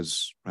Thatcher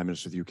was Prime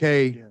Minister of the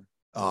UK,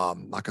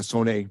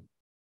 Nakasone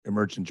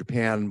emerged in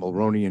Japan,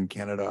 Mulroney in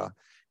Canada,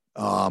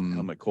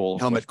 Helmut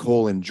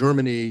Kohl in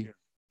Germany.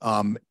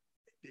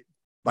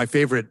 My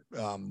favorite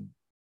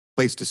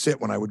place to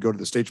sit when I would go to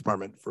the State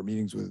Department for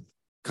meetings with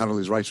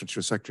Condoleezza Rice, when she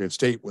was Secretary of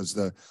State, was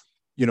they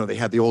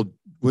had the old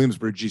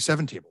Williamsburg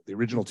G7 table, the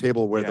original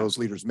table where those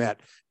leaders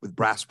met with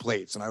brass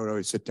plates. And I would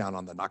always sit down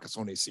on the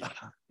Nakasone seat.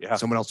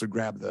 Someone else would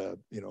grab the,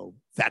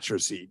 Thatcher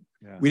seat.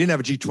 We didn't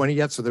have a G20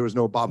 yet, so there was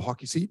no Bob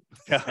Hawke seat.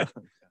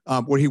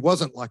 Where he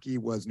wasn't lucky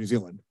was New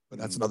Zealand, but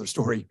that's another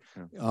story.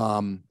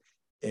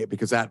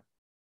 Because that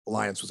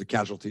alliance was a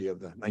casualty of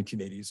the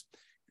 1980s.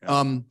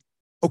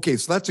 Okay,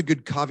 so that's a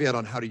good caveat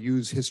on how to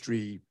use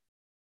history,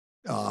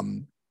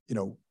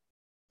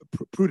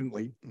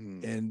 prudently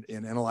in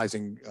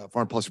analyzing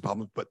foreign policy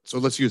problems. But so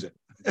let's use it.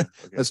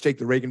 Let's take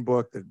the Reagan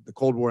book, the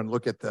Cold War, and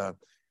look at the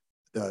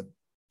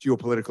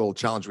geopolitical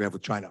challenge we have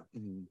with China.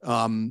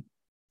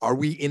 Are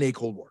we in a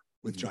Cold War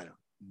with China?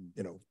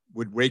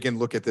 Would Reagan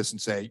look at this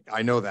and say,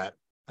 I know that,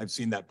 I've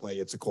seen that play,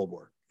 it's a Cold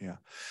War? Yeah.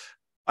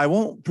 I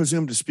won't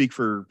presume to speak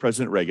for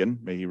President Reagan,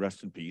 may he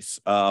rest in peace.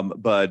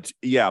 But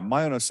yeah,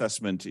 my own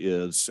assessment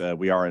is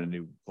we are in a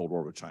new Cold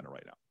War with China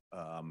right now.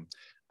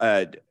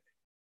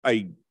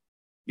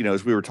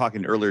 As we were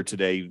talking earlier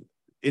today,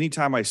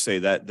 anytime I say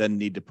that, then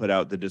need to put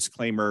out the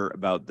disclaimer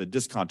about the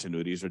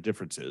discontinuities or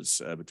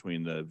differences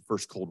between the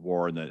first Cold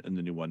War and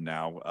the new one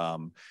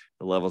now.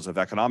 The levels of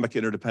economic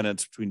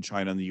interdependence between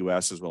China and the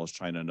U.S., as well as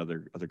China and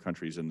other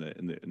countries in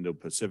the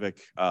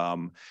Indo-Pacific.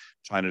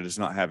 China does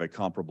not have a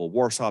comparable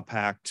Warsaw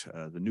Pact.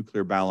 The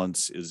nuclear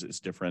balance is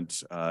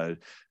different.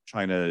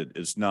 China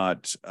is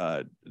not,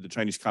 the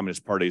Chinese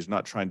Communist Party is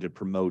not trying to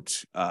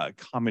promote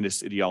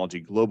communist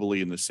ideology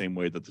globally in the same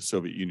way that the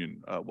Soviet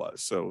Union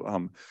was.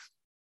 So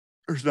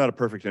there's not a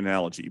perfect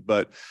analogy,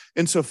 but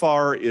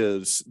insofar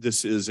as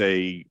this is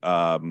a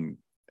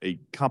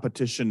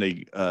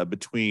competition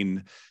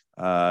between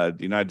the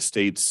United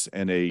States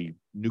and a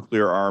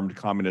nuclear-armed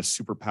communist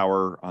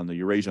superpower on the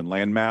Eurasian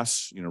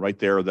landmass, right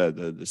there,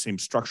 the same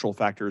structural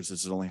factors.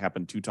 This has only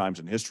happened 2 times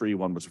in history.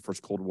 One was the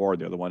first Cold War.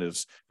 The other one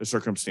is the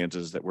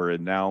circumstances that we're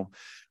in now.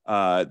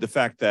 The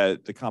fact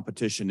that the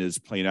competition is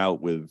playing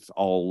out with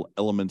all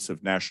elements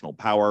of national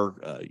power,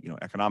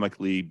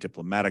 economically,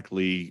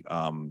 diplomatically,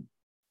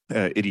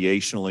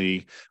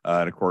 ideationally,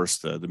 and of course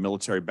the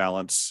military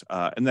balance,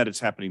 and that it's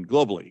happening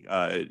globally.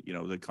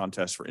 The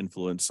contest for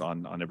influence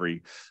on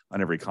every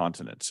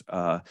continent.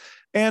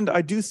 And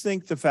I do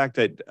think the fact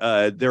that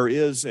there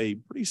is a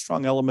pretty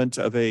strong element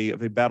of a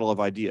battle of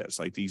ideas.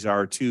 Like these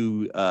are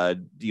two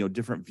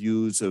different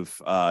views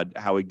of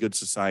how a good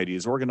society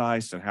is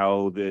organized and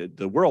how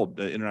the world,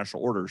 the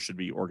international order, should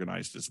be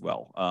organized as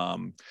well.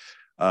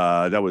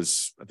 That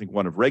was, I think,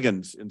 one of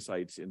Reagan's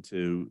insights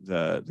into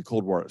the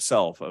Cold War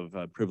itself, of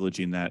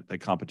privileging that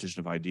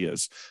competition of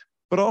ideas.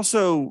 But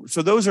also,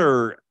 so those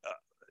are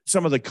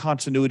some of the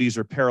continuities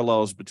or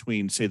parallels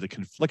between, say, the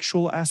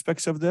conflictual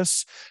aspects of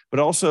this, but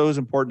also is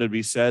important to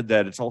be said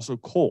that it's also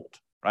cold,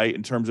 right?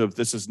 In terms of,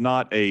 this is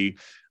not a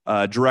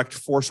direct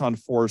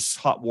force-on-force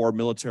hot war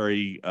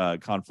military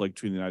conflict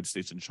between the United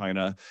States and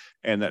China.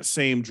 And that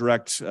same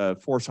direct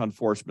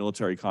force-on-force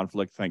military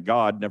conflict, thank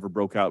God, never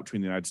broke out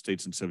between the United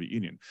States and Soviet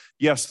Union.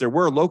 Yes, there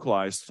were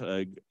localized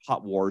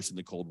hot wars in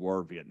the Cold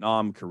War,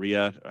 Vietnam,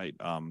 Korea, right?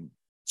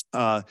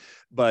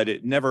 But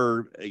it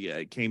never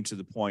came to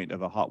the point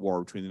of a hot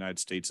war between the United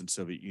States and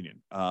Soviet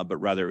Union. But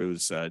rather, it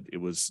was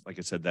like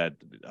I said, that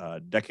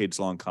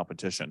decades-long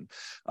competition.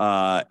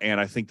 And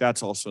I think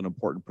that's also an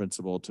important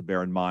principle to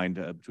bear in mind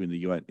between the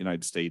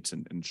United States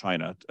and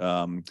China.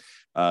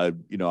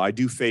 I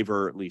do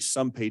favor at least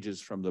some pages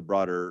from the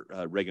broader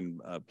Reagan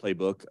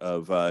playbook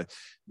of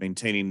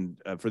maintaining,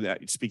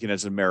 speaking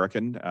as an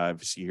American,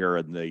 obviously here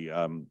in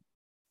the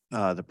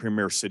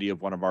premier city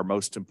of one of our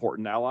most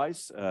important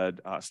allies,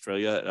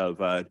 Australia,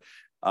 of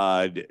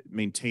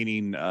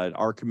maintaining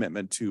our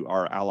commitment to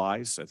our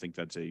allies. I think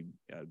that's a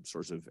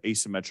sort of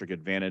asymmetric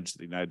advantage that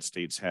the United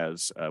States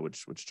has,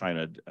 which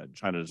China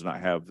does not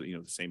have.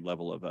 The same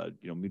level of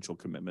mutual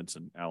commitments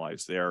and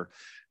allies there.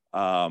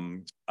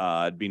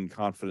 Being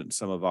confident in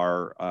some of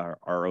our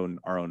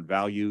own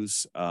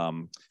values.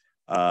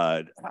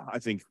 I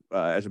think,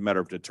 as a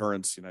matter of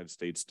deterrence, the United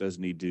States does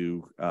need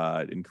to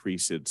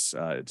increase its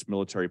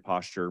military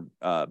posture,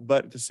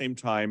 but at the same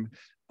time,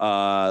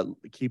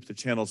 keep the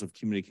channels of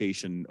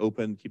communication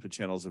open, keep the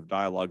channels of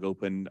dialogue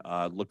open,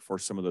 look for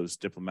some of those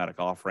diplomatic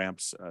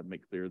off-ramps,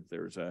 make clear that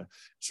there's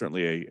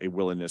certainly a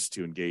willingness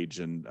to engage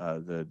in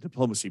the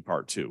diplomacy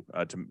part too,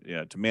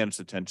 to manage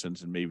the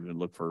tensions and maybe even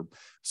look for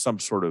some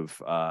sort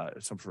of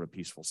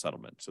peaceful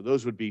settlement. So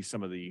those would be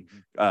some of the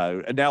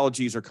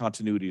analogies or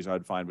continuities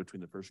I'd find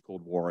between the first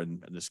Cold War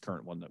and this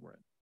current one that we're in.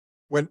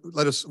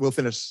 We'll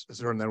finish,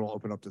 sir, and then we'll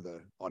open up to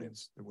the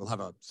audience. We'll have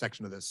a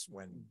section of this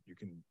when you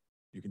can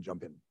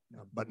jump in,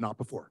 but not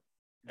before.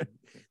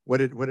 What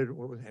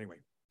was, anyway,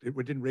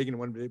 didn't Reagan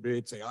one day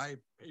say, I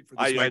paid for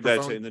this microphone?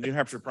 That's in the New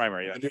Hampshire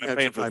primary. Yeah. I'm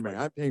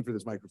paying for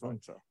this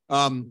microphone. So,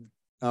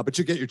 but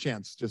you get your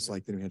chance, just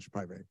like the New Hampshire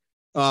primary.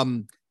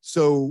 You'll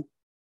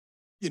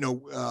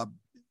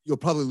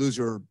probably lose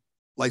your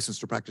license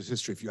to practice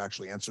history if you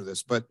actually answer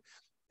this, but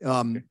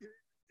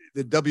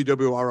the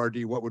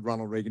WWRRD, what would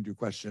Ronald Reagan do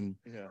question?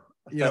 Yeah.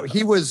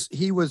 He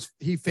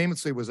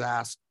famously was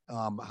asked,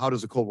 how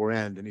does the Cold War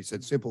end? And he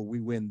said, simple, we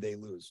win, they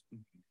lose.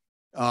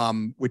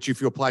 Which, if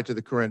you apply to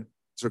the current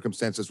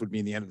circumstances, would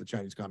mean the end of the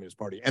Chinese Communist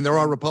Party. And there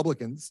are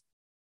Republicans,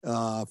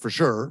 for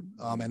sure,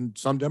 and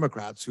some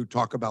Democrats who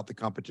talk about the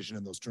competition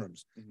in those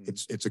terms.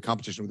 It's a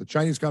competition with the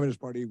Chinese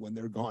Communist Party. When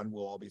they're gone,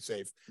 we'll all be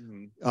safe.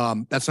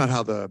 That's not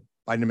how the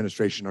Biden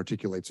administration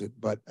articulates it,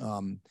 but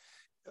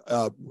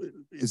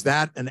is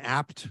that an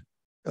apt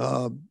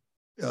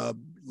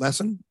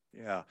lesson?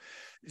 Yeah.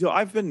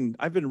 I've been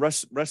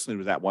wrestling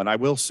with that one. I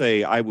will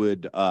say I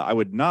would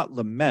not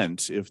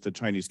lament if the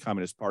Chinese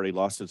Communist Party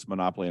lost its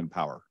monopoly in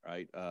power.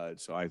 Right.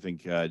 So I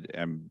think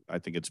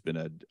it's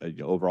been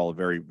overall a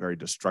very, very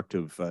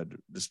destructive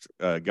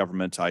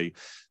government. I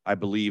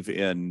believe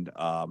in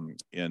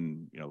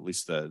at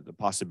least the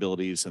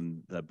possibilities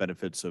and the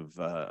benefits of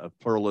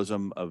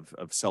pluralism, of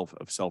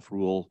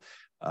self-rule.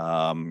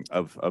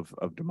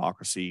 Of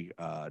democracy,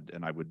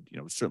 and I would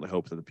certainly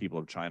hope that the people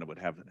of China would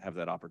have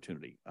that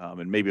opportunity.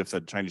 And maybe if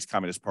the Chinese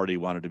Communist Party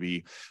wanted to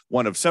be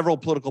one of several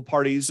political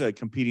parties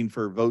competing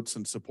for votes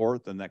and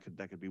support, then that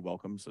could be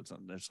welcome. So it's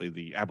not necessarily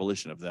the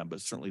abolition of them,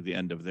 but certainly the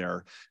end of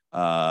their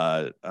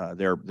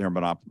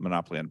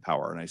monopoly on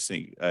power. And I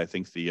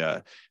think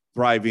the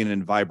thriving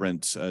and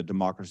vibrant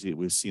democracy that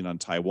we've seen on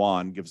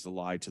Taiwan gives the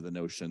lie to the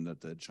notion that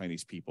the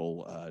Chinese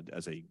people,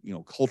 as a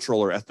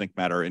cultural or ethnic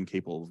matter, are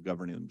incapable of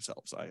governing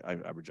themselves. I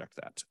reject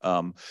that.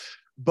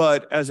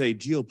 But as a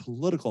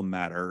geopolitical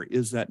matter,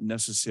 is that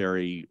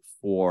necessary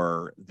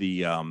for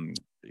the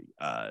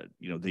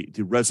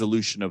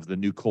resolution of the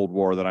new Cold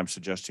War that I'm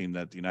suggesting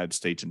that the United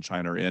States and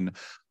China are in?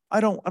 I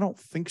don't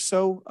think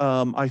so.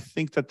 I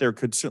think that there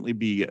could certainly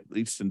be, at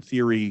least in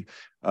theory,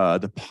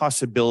 the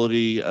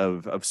possibility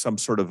of some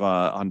sort of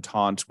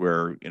entente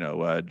where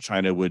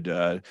China would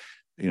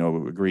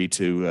agree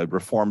to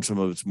reform some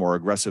of its more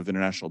aggressive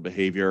international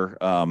behavior,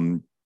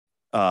 such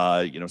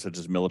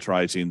as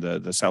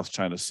militarizing the South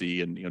China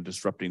Sea and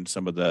disrupting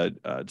some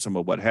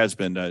of what has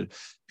been a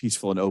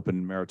peaceful and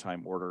open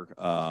maritime order.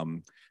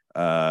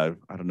 I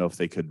don't know if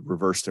they could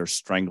reverse their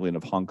strangling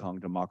of Hong Kong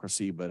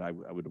democracy, but I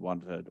would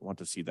want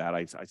to see that.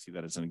 I see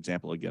that as an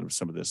example again of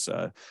some of this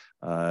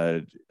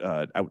outside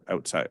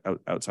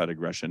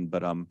aggression.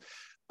 But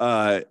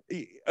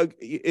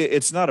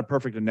it's not a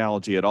perfect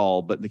analogy at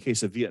all. But in the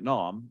case of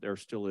Vietnam, there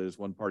still is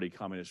one-party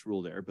communist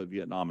rule there, but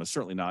Vietnam is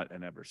certainly not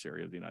an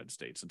adversary of the United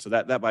States, and so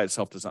that by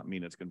itself does not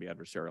mean it's going to be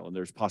adversarial. And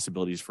there's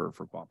possibilities for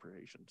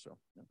cooperation. So,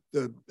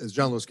 as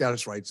John Lewis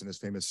Gaddis writes in his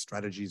famous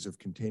Strategies of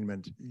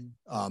Containment,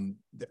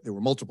 there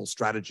were multiple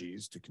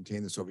strategies to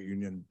contain the Soviet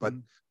Union, but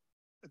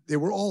they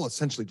were all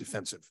essentially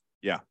defensive.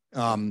 Yeah.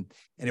 And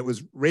it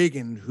was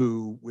Reagan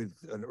who, with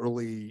an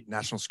early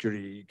National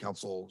Security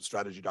Council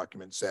strategy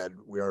document, said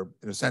we are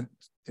in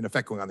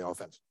effect going on the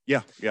offense.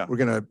 Yeah. Yeah.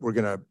 We're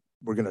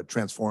gonna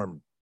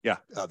transform the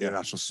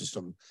international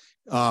system.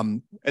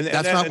 And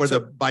that's not where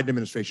the Biden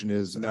administration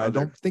is. And I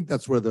don't think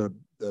that's where the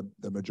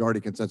majority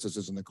consensus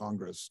is in the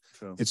Congress.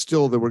 So it's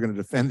still that we're going to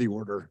defend the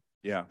order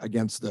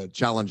against the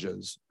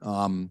challenges.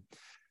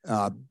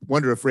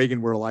 Wonder if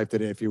Reagan were alive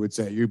today, if he would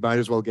say, you might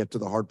as well get to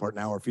the hard part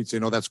now, or if he'd say,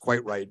 no, that's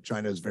quite right.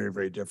 China is very,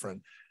 very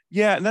different.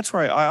 Yeah, and that's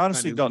where I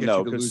honestly don't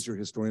know. You lose your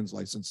historian's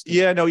license.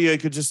 Yeah, no, yeah,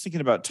 because just thinking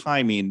about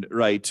timing,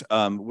 right?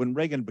 When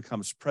Reagan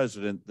becomes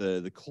president,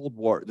 the Cold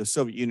War, the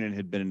Soviet Union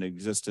had been in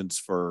existence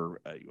for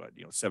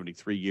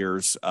 73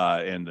 years,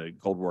 and the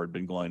Cold War had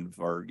been going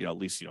for at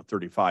least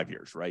 35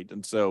 years, right?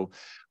 And so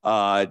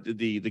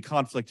the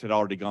conflict had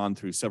already gone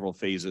through several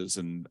phases,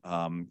 and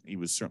he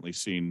was certainly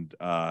seeing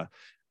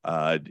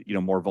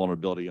more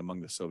vulnerability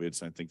among the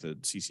Soviets than I think the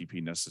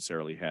CCP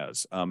necessarily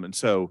has, and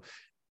so.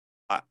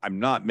 I'm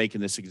not making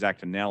this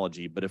exact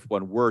analogy, but if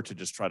one were to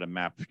just try to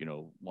map,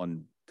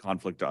 one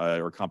conflict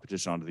or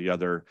competition onto the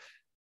other,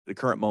 the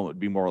current moment would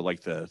be more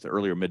like the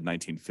earlier mid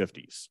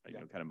 1950s,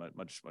 kind of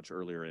much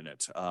earlier in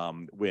it,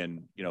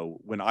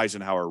 when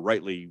Eisenhower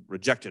rightly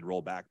rejected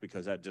rollback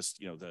because that just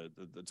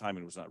the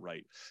timing was not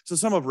right. So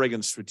some of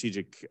Reagan's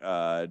strategic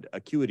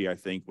acuity, I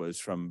think, was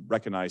from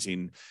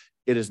recognizing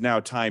it is now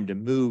time to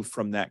move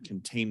from that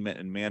containment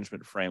and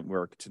management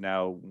framework to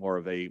now more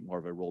of a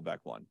rollback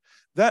one.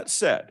 That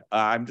said,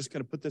 I'm just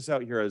going to put this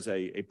out here as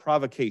a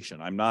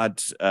provocation. I'm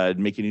not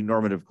making any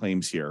normative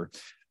claims here,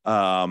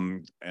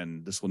 and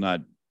this will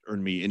not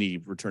earn me any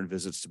return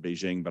visits to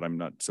Beijing, but I'm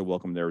not so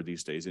welcome there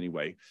these days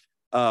anyway.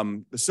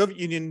 The Soviet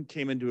Union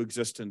came into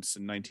existence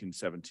in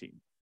 1917,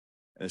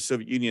 and the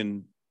Soviet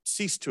Union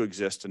ceased to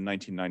exist in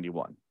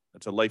 1991.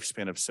 That's a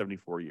lifespan of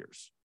 74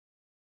 years.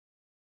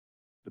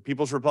 The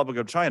People's Republic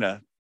of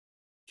China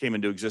came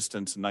into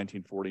existence in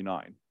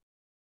 1949.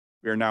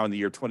 We are now in the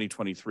year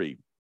 2023.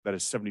 That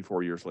is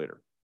 74 years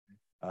later.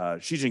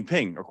 Xi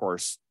Jinping, of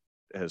course,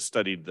 has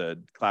studied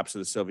the collapse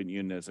of the Soviet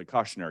Union as a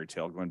cautionary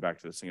tale, going back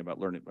to this thing about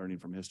learning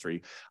from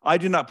history. I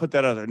do not put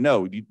that out there.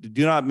 No, you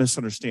do not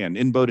misunderstand.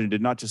 Inboden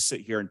did not just sit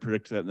here and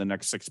predict that in the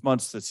next 6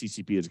 months the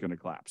CCP is going to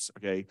collapse,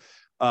 okay?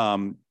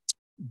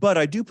 But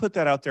I do put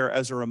that out there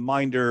as a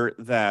reminder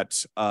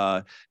that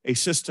a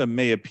system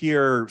may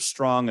appear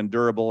strong and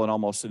durable and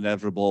almost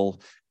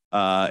inevitable,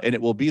 and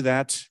it will be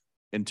that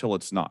until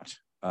it's not.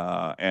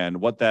 And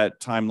what that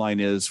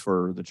timeline is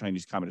for the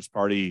Chinese Communist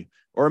Party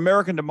or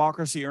American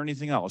democracy or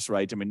anything else,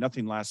 right? I mean,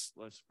 nothing lasts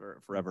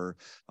forever.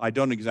 I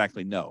don't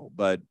exactly know,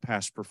 but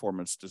past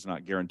performance does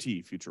not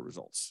guarantee future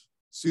results.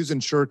 Susan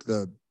Shirk,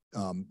 the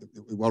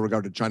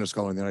well-regarded China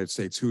scholar in the United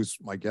States, who's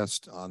my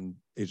guest on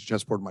Age of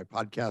Chessboard, my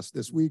podcast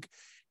this week,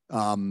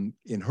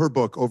 in her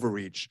book,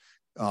 Overreach,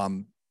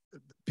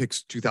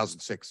 picks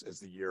 2006 as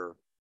the year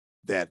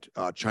that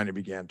China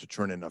began to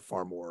turn in a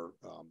far more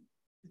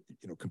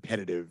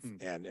competitive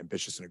and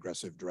ambitious and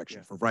aggressive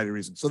direction for a variety of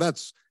reasons. So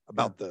that's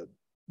about the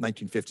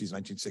 1950s,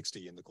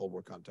 1960 in the Cold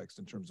War context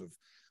in terms of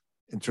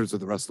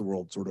the rest of the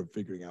world sort of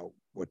figuring out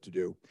what to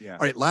do. Yeah. All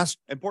right. Last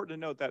important to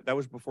note that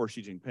was before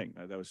Xi Jinping.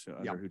 That was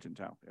under Hu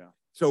Jintao. Yeah.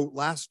 So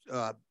last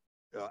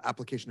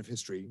application of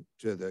history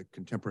to the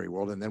contemporary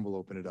world, and then we'll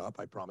open it up,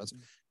 I promise.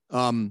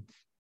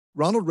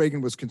 Ronald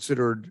Reagan was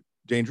considered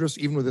dangerous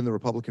even within the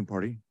Republican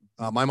Party.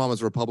 My mom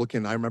was a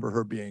Republican. I remember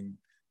her being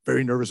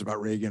very nervous about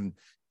Reagan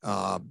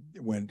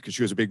because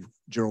she was a big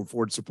Gerald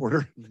Ford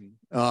supporter.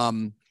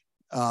 And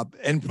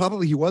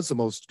probably he was the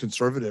most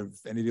conservative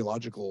and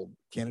ideological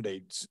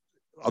candidate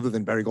other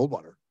than Barry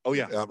Goldwater. Oh,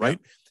 yeah. Right?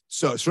 Yeah.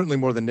 So certainly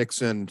more than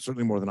Nixon,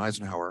 certainly more than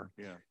Eisenhower.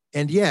 Yeah.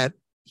 And yet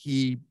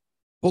he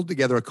pulled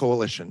together a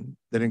coalition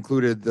that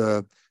included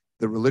the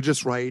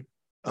religious right,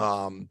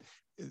 that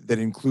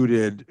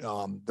included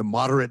the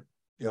moderate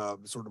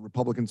sort of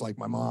Republicans like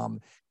my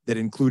mom, that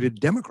included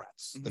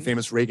Democrats, the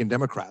famous Reagan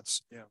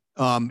Democrats.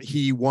 Yeah.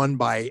 He won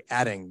by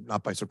adding,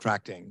 not by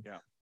subtracting. Yeah.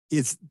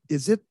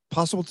 Is it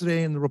possible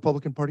today in the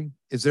Republican Party?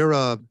 Is there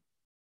a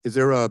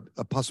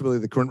possibility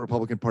the current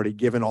Republican Party,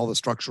 given all the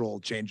structural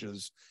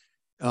changes,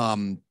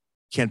 can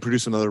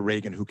produce another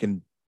Reagan who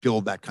can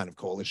build that kind of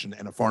coalition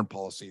and a foreign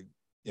policy,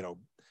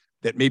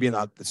 that maybe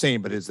not the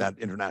same, but is that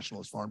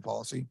internationalist foreign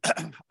policy?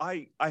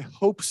 I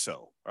hope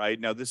so. Right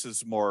now, this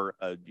is more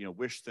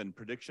wish than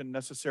prediction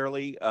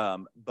necessarily,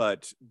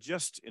 but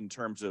just in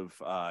terms of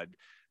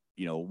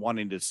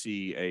wanting to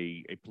see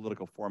a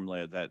political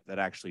formula that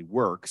actually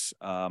works.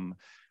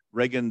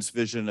 Reagan's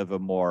vision of a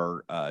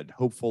more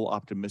hopeful,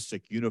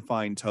 optimistic,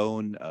 unifying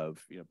tone of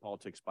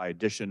politics by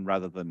addition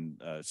rather than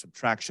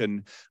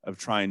subtraction, of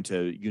trying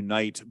to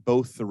unite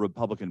both the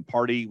Republican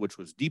Party, which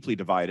was deeply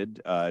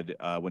divided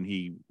when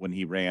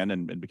he ran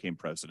and became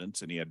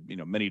president, and he had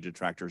many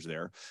detractors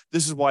there.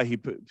 This is why he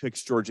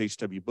picks George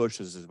H.W.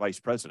 Bush as his vice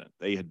president.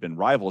 They had been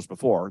rivals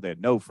before; they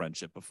had no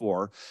friendship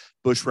before.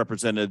 Bush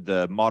represented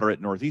the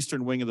moderate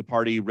northeastern wing of the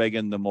party.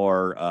 Reagan, the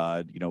more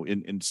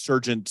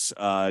insurgent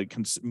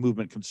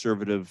movement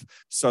conservative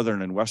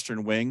southern and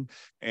western wing,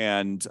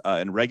 and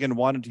Reagan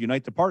wanted to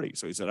unite the party.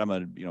 So he said, I'm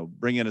going to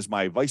bring in as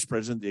my vice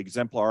president the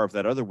exemplar of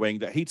that other wing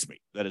that hates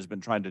me, that has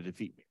been trying to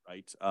defeat me,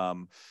 right?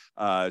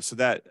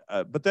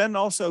 But then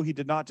also he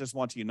did not just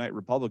want to unite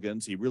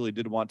Republicans. He really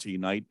did want to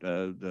unite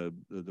the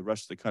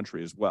rest of the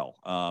country as well.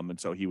 And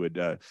so he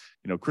would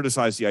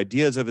criticize the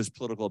ideas of his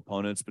political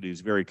opponents, but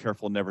he's very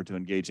careful never to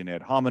engage in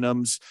ad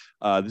hominems.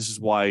 This is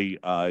why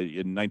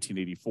in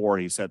 1984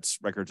 he sets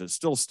records that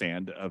still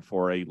stand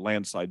for a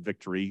landslide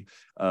victory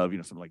of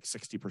something like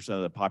 60%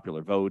 of the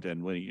popular vote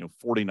and winning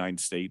 49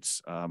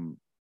 states.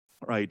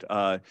 Right.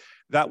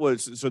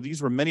 So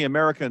these were many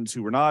Americans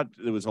who were not.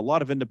 There was a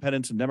lot of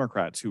independents and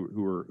Democrats who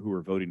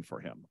were voting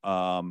for him.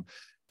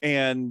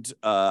 And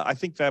I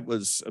think that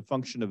was a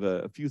function of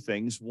a few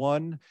things.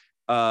 One,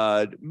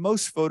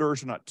 most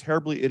voters are not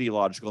terribly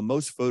ideological.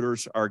 Most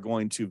voters are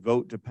going to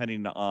vote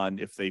depending on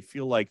if they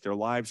feel like their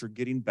lives are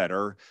getting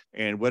better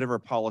and whatever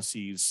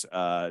policies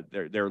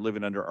they're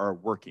living under are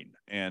working.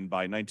 And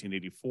by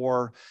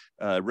 1984,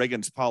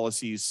 Reagan's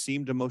policies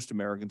seemed to most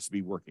Americans to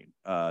be working.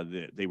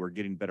 They were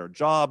getting better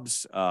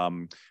jobs.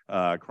 Crime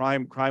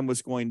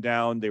was going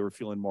down. They were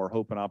feeling more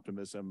hope and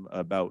optimism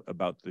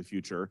about the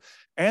future,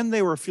 and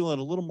they were feeling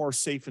a little more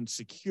safe and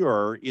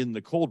secure in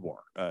the Cold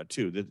War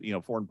too.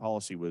 Foreign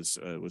policy was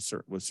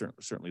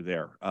certainly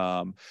there.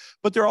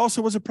 But there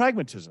also was a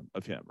pragmatism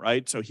of him,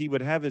 right? So he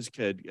would have his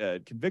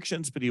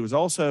convictions, but he was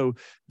also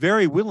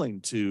very willing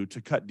to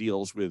cut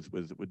deals with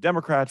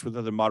Democrats, with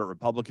other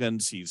moderate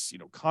Republicans. He's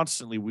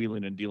constantly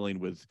wheeling and dealing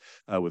with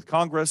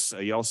Congress.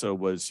 He also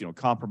was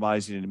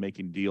compromising and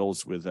making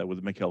deals with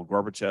Mikhail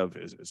Gorbachev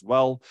as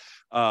well.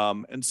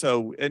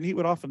 And he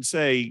would often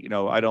say,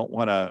 I don't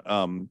want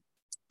to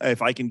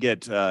if I can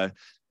get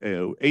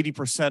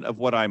 80% of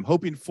what I'm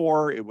hoping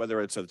for,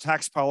 whether it's a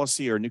tax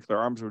policy or nuclear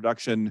arms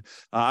reduction,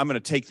 I'm going to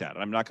take that.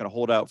 I'm not going to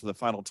hold out for the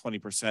final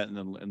 20%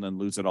 and then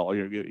lose it all.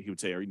 He would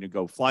say, or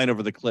go flying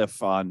over the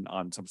cliff on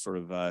some sort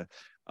of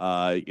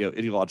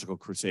ideological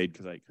crusade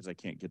because I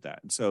can't get that.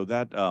 And so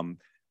that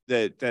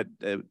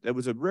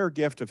was a rare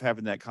gift of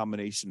having that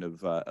combination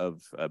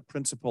of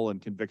principle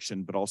and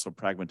conviction, but also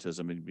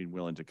pragmatism and being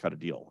willing to cut a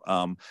deal.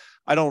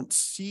 I don't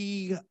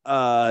see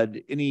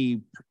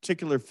any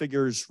particular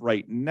figures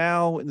right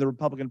now in the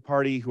Republican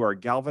Party who are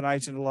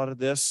galvanizing a lot of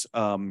this.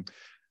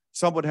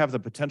 Some would have the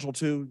potential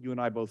to. You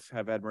and I both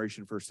have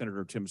admiration for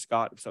Senator Tim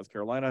Scott of South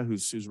Carolina,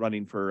 who's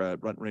running for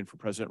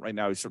president right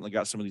now. He's certainly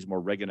got some of these more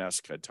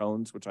Reagan-esque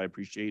tones, which I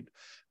appreciate.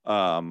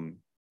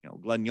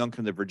 Glenn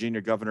Youngkin, the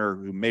Virginia governor,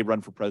 who may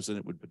run for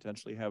president, would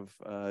potentially have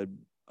a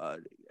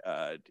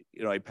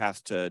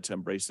path to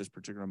embrace this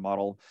particular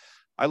model.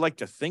 I like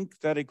to think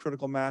that a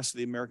critical mass of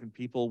the American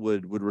people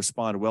would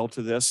respond well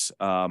to this,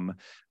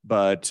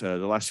 but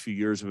the last few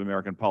years of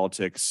American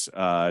politics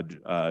have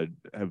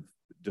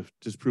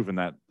disproven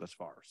that thus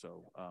far.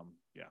 So,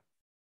 yeah.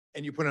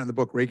 And you put it in the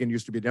book, Reagan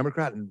used to be a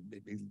Democrat and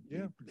he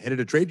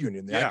headed a trade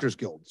union, the Actors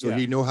Guild. So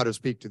he knew how to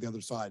speak to the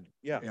other side.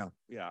 Yeah.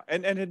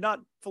 And had not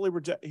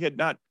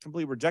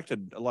completely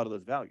rejected a lot of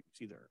those values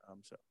either.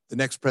 So the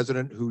next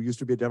president who used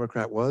to be a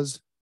Democrat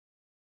was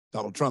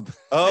Donald Trump.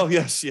 Oh,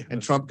 yes. Yeah.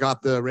 And Trump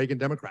got the Reagan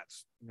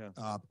Democrats.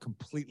 Yeah.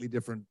 Completely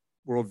different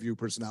worldview,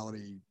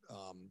 personality,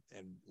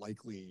 and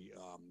likely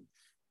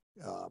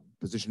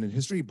position in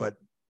history, but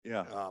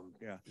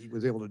he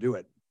was able to do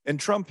it. And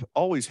Trump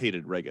always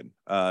hated Reagan.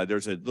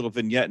 There's a little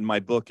vignette in my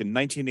book in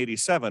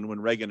 1987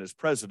 when Reagan is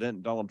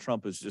president. Donald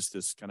Trump is just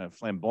this kind of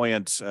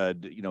flamboyant,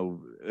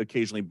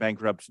 occasionally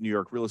bankrupt New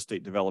York real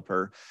estate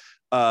developer.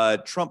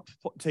 Trump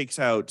takes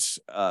out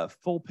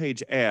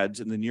full-page ads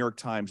in the New York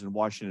Times and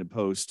Washington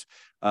Post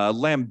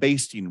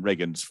lambasting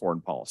Reagan's foreign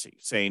policy,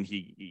 saying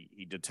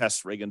he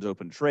detests Reagan's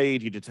open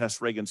trade, he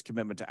detests Reagan's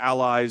commitment to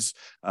allies.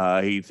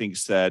 He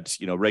thinks that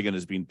Reagan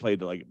is being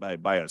played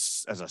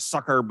as a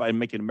sucker by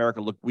making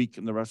America look weak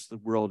in the rest of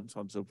the world, and so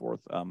on and so forth.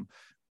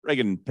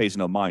 Reagan pays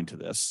no mind to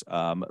this,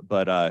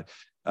 but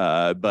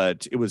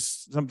it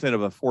was something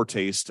of a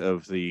foretaste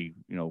of the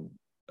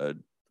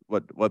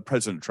what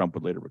President Trump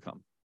would later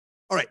become.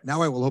 All right,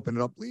 now I will open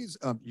it up, please.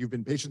 You've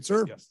been patient,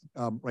 sir. Yes.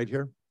 Right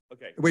here.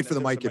 Okay. Wait for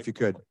the mic if you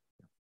could.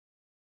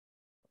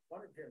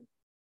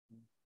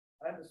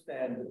 I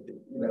understand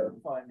that,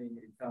 finding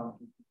examples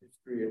of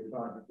history and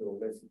trying to draw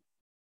lessons.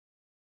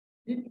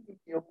 Did you in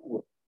your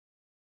work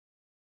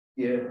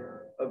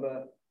of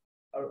a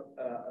sort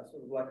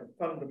of like a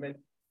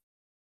fundamental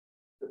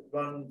that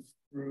runs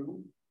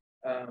through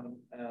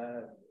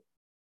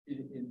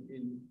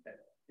in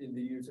in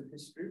the use of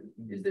history?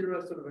 Is there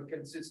a sort of a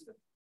consistent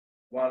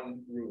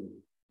one rule?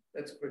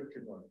 That's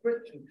question one.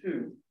 Question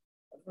two,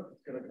 I don't know if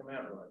it's going to come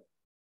out right.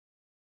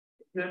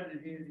 In terms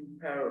of using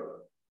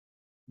parallel,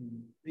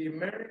 the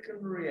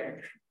American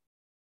reaction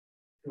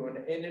to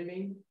an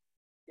enemy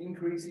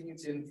increasing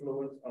its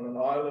influence on an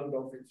island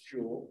off its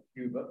shore,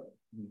 Cuba,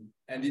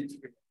 and its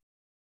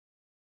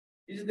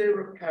is there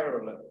a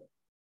parallel,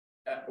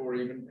 or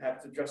even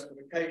perhaps a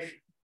justification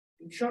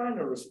in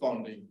China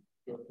responding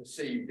to a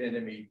perceived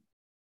enemy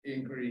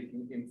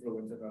increasing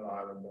influence on an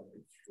island off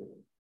its shore?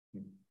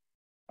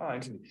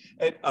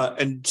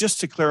 And just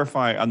to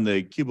clarify on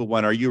the Cuba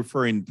one, are you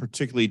referring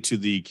particularly to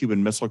the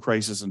Cuban Missile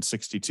Crisis in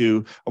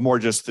 '62, or more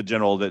just the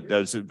general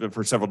that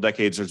for several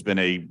decades there's been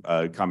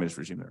a communist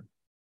regime there?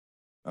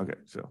 Okay,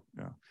 so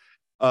yeah.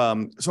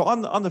 So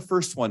on the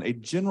first one, a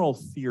general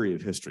theory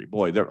of history.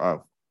 Boy, there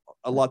are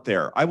a lot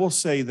there. I will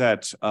say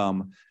that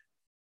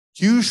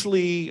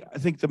usually I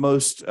think the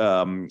most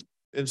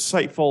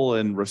insightful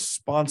and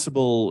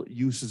responsible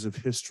uses of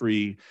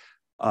history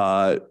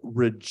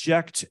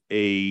reject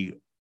a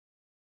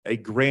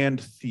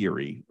grand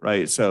theory,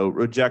 right? So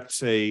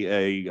rejects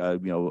a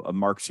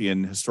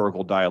Marxian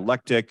historical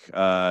dialectic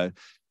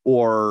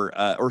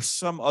or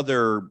some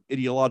other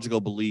ideological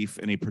belief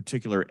in a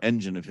particular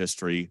engine of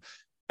history,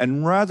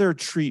 and rather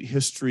treat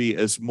history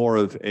as more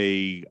of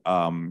a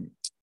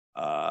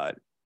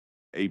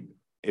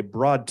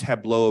broad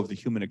tableau of the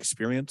human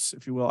experience,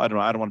 if you will. I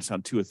don't want to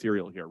sound too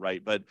ethereal here,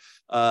 right? But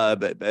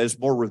as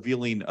more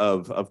revealing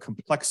of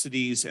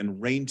complexities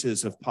and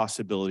ranges of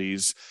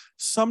possibilities.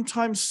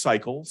 Sometimes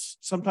cycles.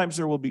 Sometimes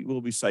there will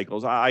be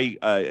cycles.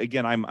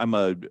 Again, I'm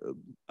a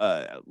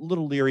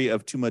little leery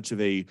of too much of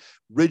a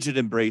rigid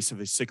embrace of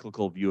a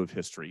cyclical view of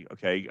history.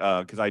 Okay,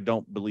 because I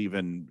don't believe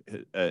in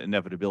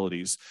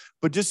inevitabilities.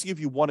 But just to give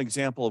you one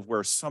example of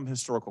where some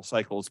historical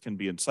cycles can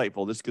be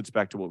insightful, this gets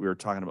back to what we were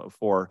talking about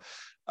before.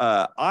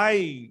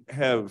 I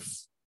have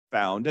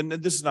found, and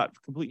this is not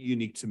completely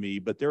unique to me,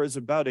 but there is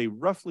about a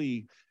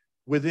roughly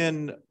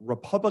within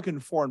Republican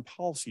foreign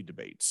policy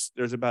debates,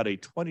 there's about a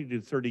 20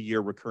 to 30 year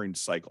recurring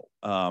cycle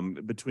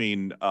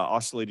between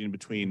oscillating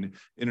between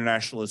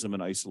internationalism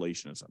and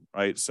isolationism,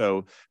 right?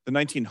 So the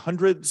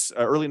 1900s,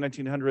 early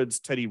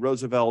 1900s, Teddy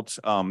Roosevelt,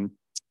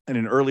 and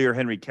an earlier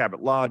Henry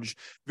Cabot Lodge,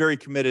 very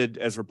committed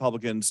as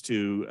Republicans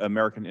to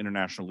American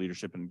international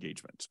leadership and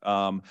engagement.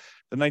 The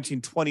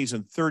 1920s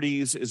and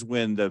 30s is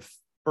when the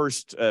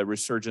first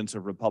resurgence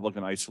of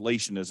Republican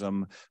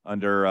isolationism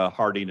under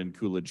Harding and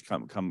Coolidge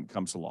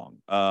comes along.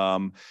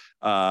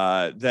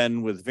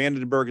 Then with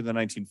Vandenberg in the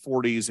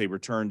 1940s, a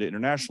return to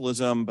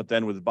internationalism, but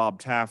then with Bob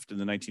Taft in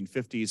the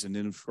 1950s and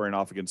then squaring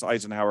off against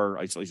Eisenhower,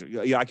 isolation.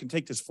 Yeah, I can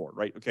take this forward,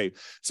 right? Okay,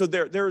 so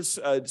there's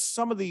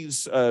some of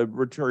these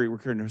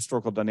recurring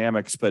historical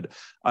dynamics, but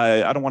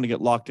I don't want to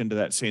get locked into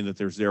that saying that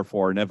there's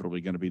therefore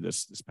inevitably going to be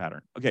this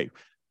pattern. Okay.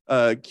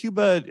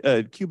 Cuba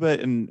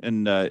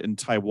and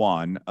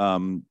Taiwan.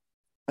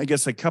 I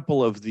guess a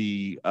couple of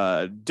the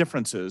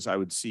differences I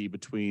would see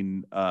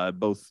between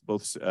both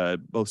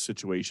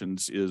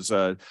situations is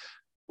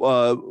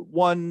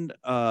one,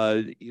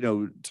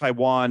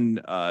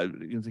 Taiwan.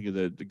 Think of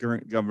the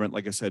current government,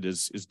 like I said,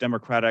 is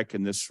democratic,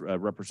 and this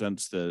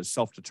represents the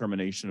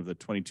self-determination of the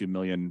 22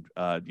 million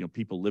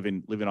people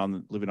living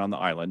on the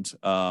island,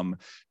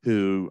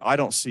 who I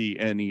don't see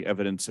any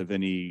evidence of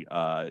any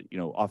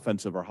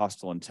offensive or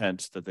hostile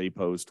intent that they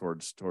pose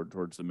towards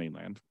the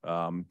mainland.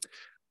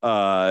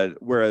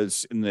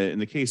 Whereas in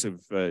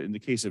the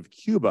case of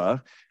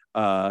Cuba,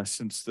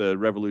 since the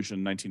revolution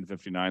in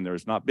 1959, there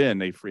has not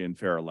been a free and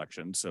fair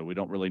election, so we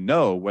don't really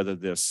know whether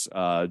this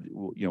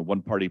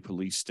one-party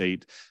police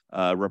state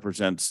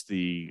represents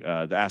the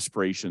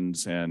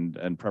aspirations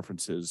and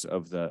preferences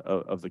of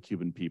the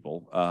Cuban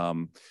people.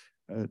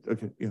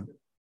 Okay,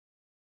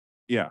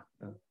 yeah.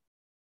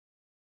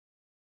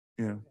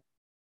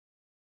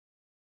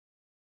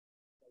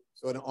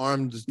 So an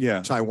armed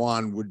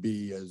Taiwan would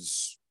be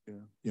as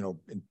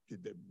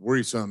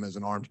worrisome as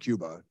an armed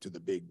Cuba to the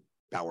big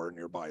power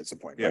nearby is the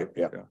point, right?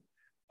 Yeah.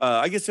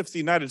 I guess if the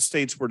United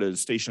States were to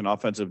station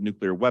offensive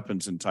nuclear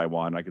weapons in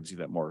Taiwan, I could see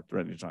that more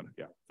threatening to China.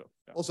 Yeah.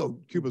 Also,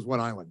 Cuba's one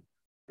island.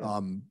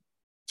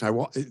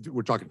 Taiwan,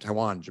 we're talking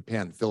Taiwan,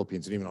 Japan,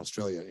 Philippines, and even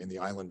Australia in the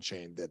island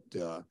chain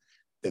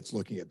that's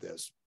looking at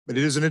this. But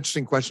it is an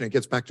interesting question. It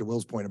gets back to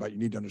Will's point about you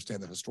need to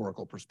understand the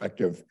historical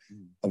perspective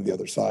of the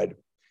other side.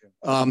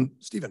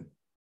 Stephen,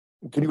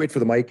 can you wait for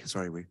the mic?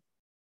 Sorry, we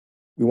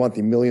want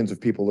the millions of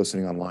people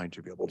listening online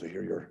to be able to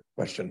hear your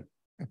question.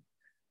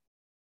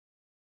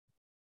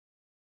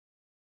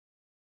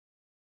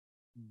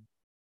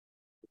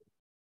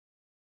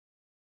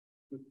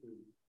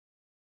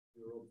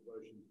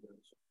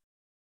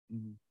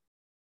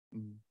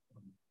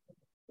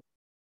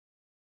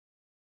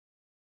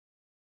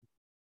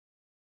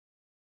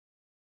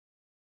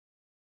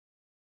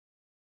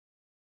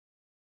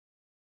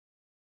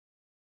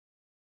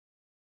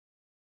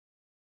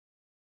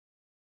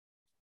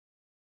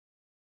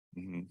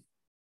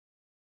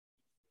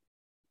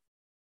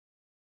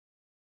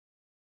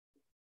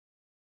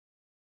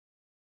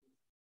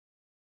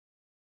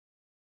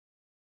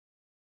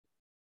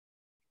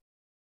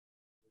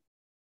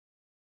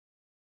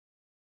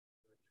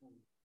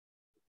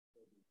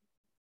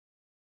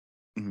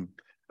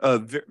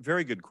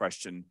 Very good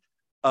question.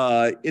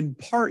 In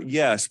part,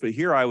 yes, but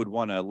here I would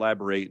want to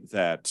elaborate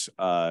that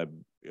the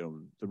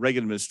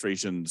Reagan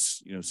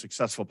administration's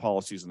successful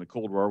policies in the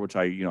Cold War, which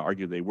I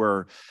argue they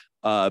were,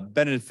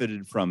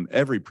 benefited from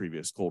every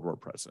previous Cold War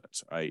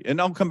president. Right,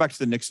 and I'll come back to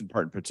the Nixon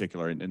part in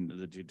particular and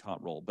the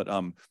détente role, but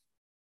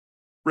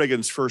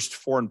Reagan's first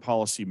foreign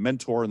policy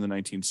mentor in the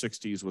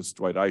 1960s was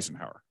Dwight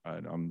Eisenhower.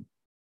 I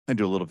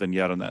do a little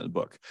vignette on that in the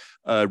book.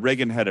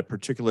 Reagan had a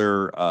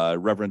particular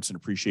reverence and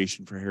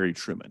appreciation for Harry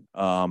Truman.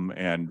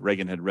 And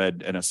Reagan had read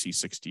NSC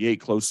 68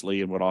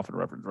 closely and would often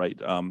reference, right?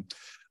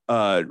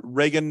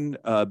 Reagan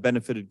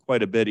benefited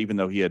quite a bit, even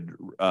though he had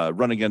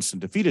run against and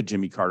defeated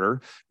Jimmy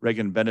Carter.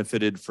 Reagan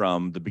benefited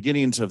from the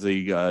beginnings of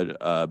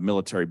the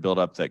military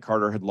buildup that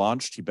Carter had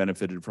launched. He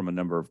benefited from a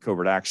number of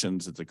covert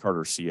actions that the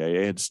Carter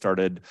CIA had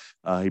started.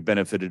 He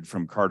benefited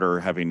from Carter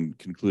having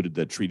concluded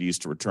the treaties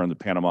to return the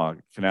Panama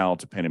Canal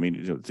to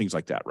Panama, things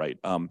like that, right?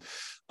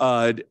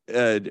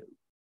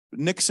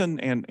 Nixon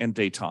and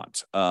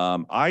détente.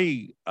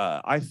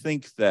 I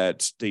think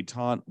that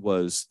détente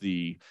was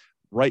the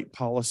right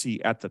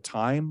policy at the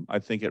time. I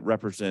think it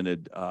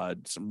represented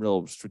some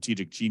real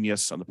strategic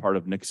genius on the part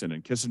of Nixon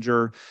and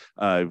Kissinger.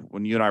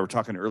 When you and I were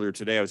talking earlier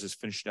today, I was just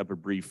finishing up a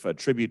brief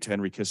tribute to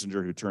Henry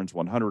Kissinger, who turns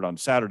 100 on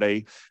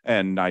Saturday.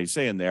 And I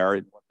say in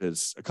there,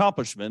 his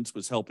accomplishments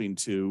was helping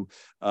to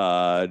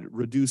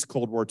reduce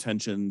Cold War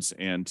tensions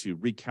and to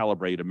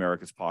recalibrate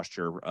America's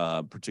posture,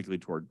 particularly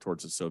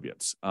towards the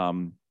Soviets.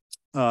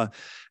 And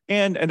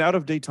out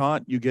of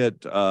détente, you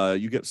get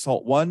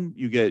SALT I,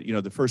 you get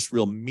the first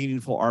real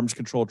meaningful arms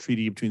control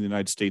treaty between the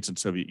United States and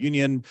Soviet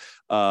Union.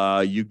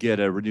 You get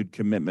a renewed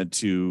commitment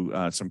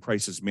to some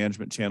crisis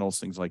management channels,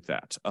 things like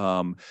that.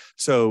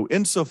 So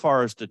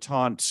insofar as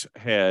détente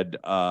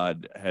had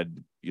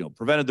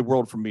prevented the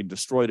world from being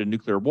destroyed in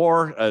nuclear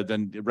war,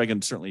 then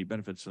Reagan certainly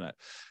benefits from that.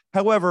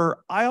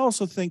 However, I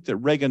also think that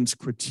Reagan's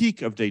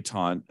critique of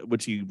détente,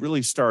 which he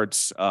really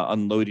starts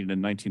unloading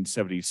in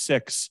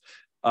 1976.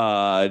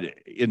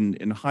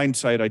 In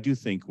hindsight, I do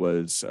think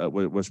was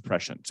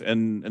prescient,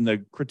 and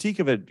the critique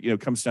of it,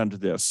 comes down to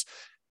this: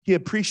 he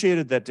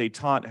appreciated that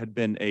détente had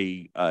been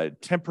a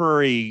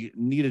temporary,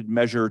 needed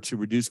measure to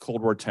reduce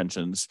Cold War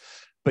tensions,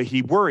 but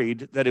he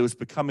worried that it was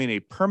becoming a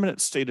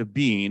permanent state of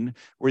being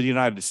where the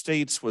United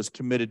States was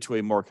committed to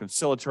a more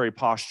conciliatory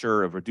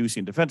posture of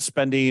reducing defense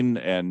spending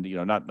and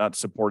not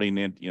supporting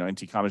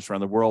anti-communists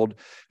around the world,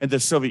 and the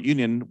Soviet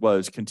Union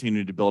was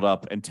continuing to build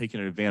up and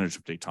taking advantage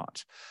of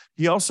détente.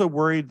 He also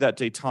worried that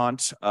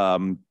détente,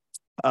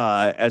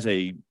 as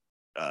a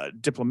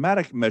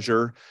diplomatic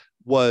measure,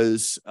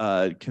 was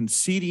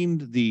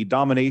conceding the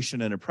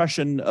domination and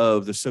oppression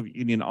of the Soviet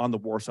Union on the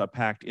Warsaw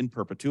Pact in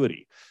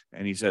perpetuity.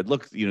 And he said,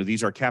 look,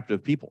 these are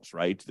captive peoples,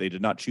 right? They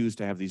did not choose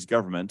to have these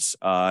governments.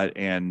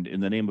 And in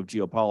the name of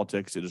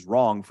geopolitics, it is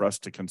wrong for us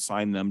to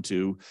consign them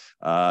to,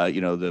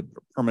 the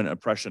permanent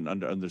oppression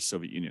under the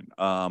Soviet Union.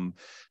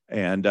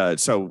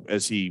 So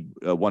as he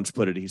once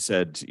put it, he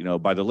said,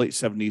 by the late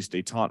 70s,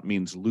 détente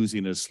means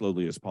losing as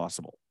slowly as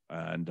possible.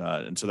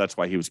 And so that's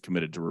why he was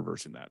committed to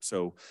reversing that.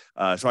 So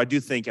I do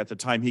think at the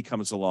time he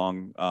comes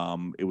along,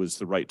 it was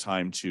the right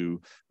time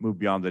to move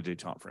beyond the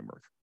détente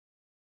framework.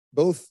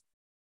 Both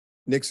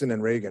Nixon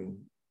and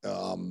Reagan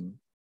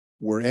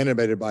were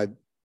animated by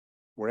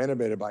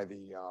the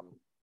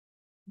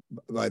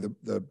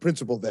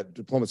principle that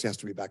diplomacy has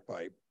to be backed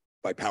by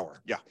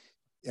power. Yeah.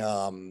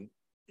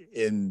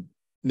 In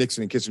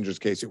Nixon and Kissinger's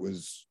case, it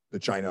was the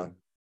China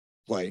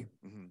play,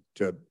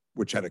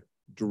 which had a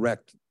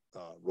direct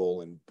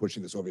role in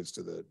pushing the Soviets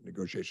to the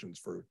negotiations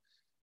for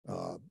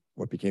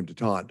what became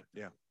détente.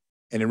 Yeah.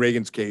 And in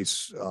Reagan's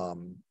case,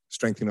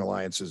 strengthening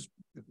alliances,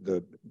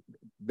 the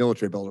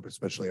military buildup,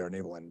 especially our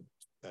naval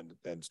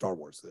and Star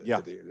Wars, the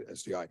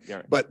SDI.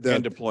 Yeah. But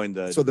and deploying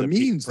the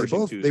means,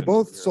 they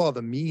both saw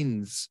the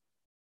means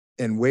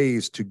and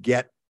ways to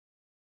get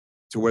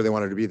to where they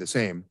wanted to be the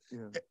same.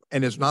 Yeah.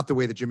 And it's not the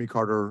way that Jimmy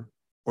Carter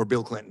or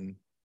Bill Clinton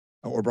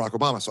or Barack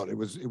Obama saw it.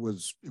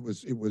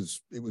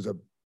 It was a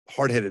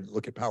hard-headed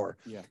look at power.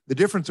 Yeah. The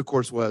difference, of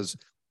course, was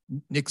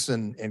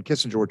Nixon and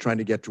Kissinger were trying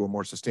to get to a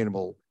more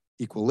sustainable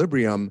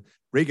equilibrium.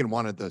 Reagan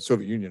wanted the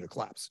Soviet Union to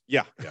collapse.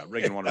 Yeah.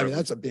 Reagan wanted. I mean,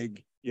 that's a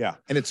big. Yeah.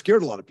 And it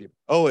scared a lot of people.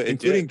 Oh,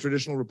 including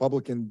traditional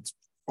Republican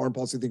foreign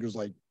policy thinkers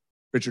like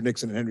Richard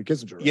Nixon and Henry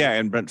Kissinger. Right? Yeah,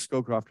 and Brent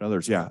Scowcroft and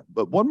others. Yeah.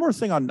 But one more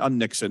thing on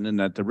Nixon,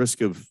 and at the risk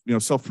of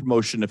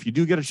self-promotion, if you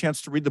do get a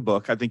chance to read the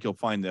book, I think you'll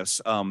find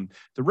this.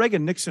 The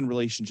Reagan-Nixon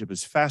relationship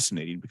is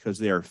fascinating because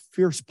they are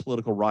fierce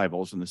political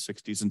rivals in the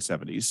 60s and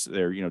 70s.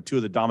 They're two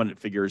of the dominant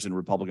figures in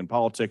Republican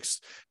politics.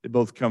 They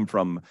both come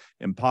from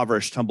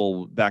impoverished,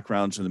 humble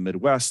backgrounds in the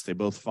Midwest. They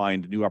both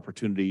find new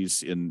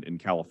opportunities in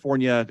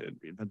California to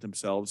reinvent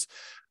themselves.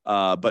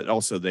 But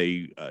also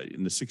they,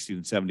 in the 60s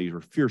and 70s,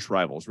 were fierce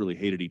rivals, really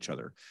hated each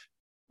other.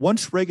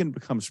 Once Reagan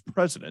becomes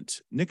president,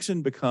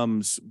 Nixon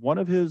becomes one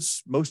of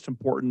his most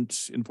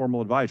important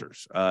informal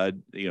advisors.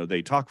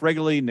 They talk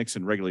regularly.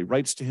 Nixon regularly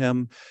writes to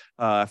him.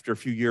 After a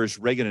few years,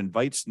 Reagan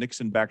invites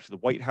Nixon back to the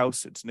White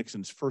House. It's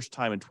Nixon's first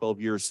time in 12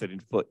 years setting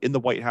foot in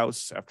the White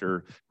House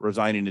after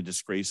resigning in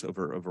disgrace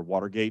over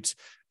Watergate.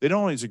 They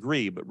don't always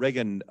agree, but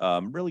Reagan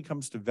really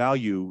comes to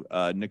value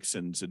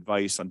Nixon's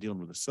advice on dealing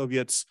with the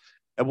Soviets.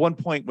 At one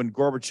point, when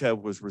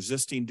Gorbachev was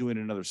resisting doing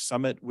another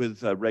summit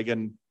with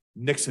Reagan,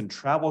 Nixon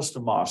travels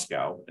to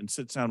Moscow and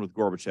sits down with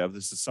Gorbachev.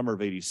 This is summer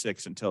of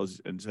 '86, and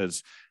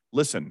says,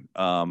 "Listen,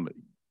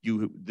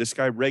 this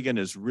guy Reagan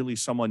is really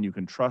someone you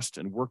can trust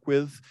and work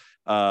with.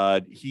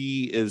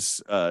 He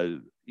is,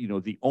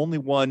 the only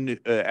one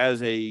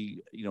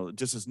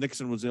just as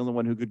Nixon was the only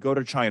one who could go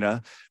to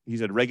China. He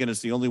said Reagan is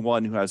the only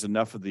one who has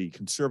enough of the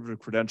conservative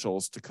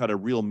credentials to cut a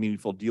real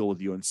meaningful deal with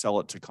you and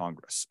sell it to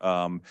Congress."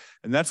 And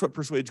that's what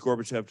persuades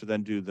Gorbachev to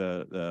then do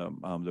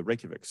the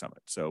Reykjavik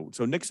summit. So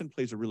Nixon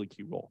plays a really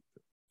key role.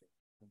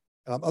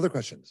 Other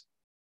questions?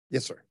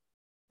 Yes, sir.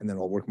 And then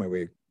I'll work my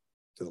way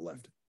to the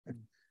left.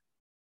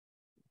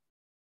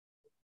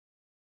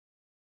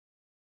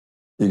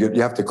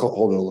 You have to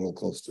hold it a little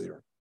close to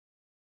your.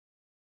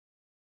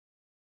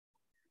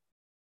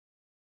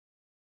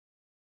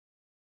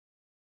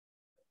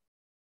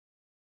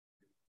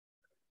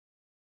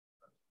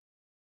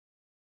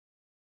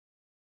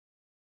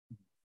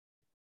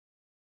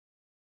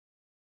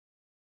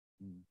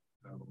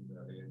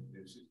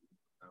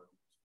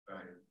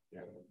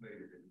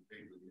 Needed in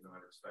people in the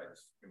United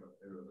States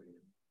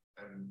early,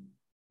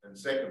 and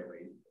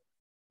secondly,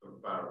 sort of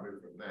far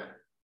removed from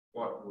that,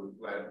 what would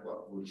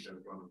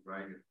Ronald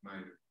Reagan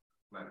made of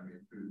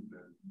Vladimir Putin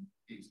and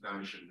his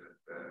notion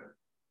that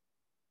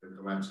the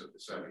collapse of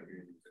the Soviet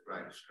Union is the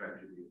greatest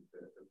tragedy of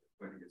the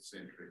 20th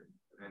century?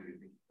 And how do you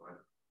think he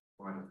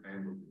might have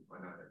handled it?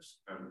 I know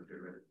that's totally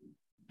theoretical.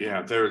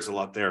 Yeah, there's a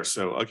lot there.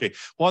 So, okay.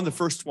 Well, on the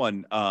first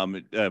one,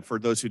 for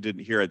those who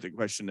didn't hear it, the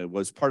question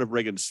was part of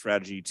Reagan's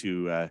strategy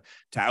to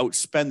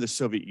outspend the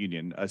Soviet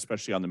Union,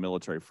 especially on the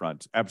military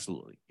front.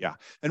 Absolutely, yeah.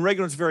 And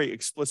Reagan was very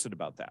explicit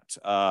about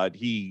that.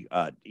 He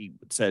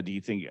said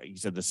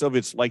the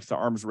Soviets liked the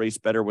arms race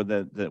better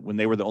when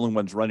they were the only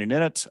ones running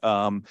in it.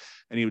 And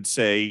he would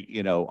say,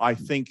 I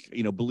think,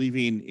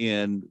 believing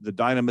in the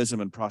dynamism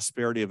and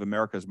prosperity of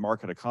America's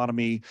market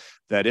economy,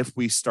 that if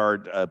we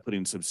start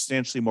putting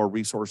substantially more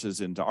resources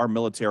into our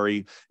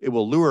military, it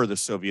will lure the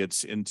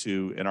Soviets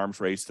into an arms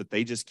race that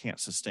they just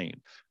can't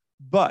sustain.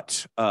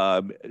 But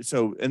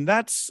and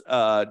that's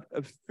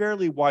a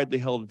fairly widely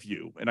held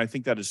view. And I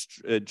think that is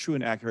true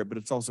and accurate, but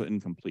it's also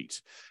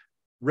incomplete.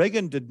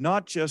 Reagan did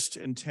not just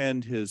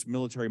intend his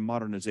military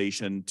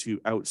modernization to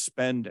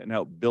outspend and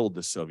outbuild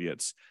the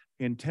Soviets.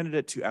 He intended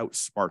it to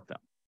outsmart them.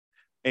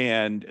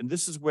 And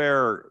this is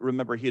where,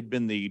 remember, he had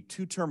been the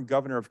two-term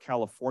governor of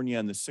California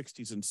in the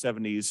 60s and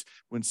 70s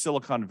when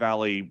Silicon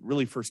Valley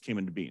really first came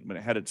into being, when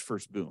it had its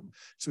first boom.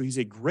 So he's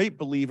a great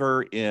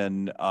believer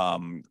in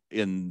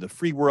the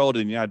free world,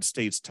 in the United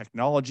States,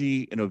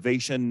 technology,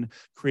 innovation,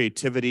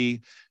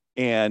 creativity.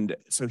 And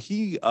so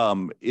he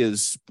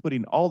is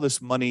putting all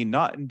this money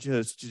not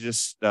into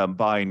just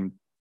buying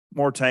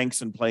more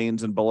tanks and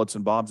planes and bullets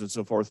and bombs and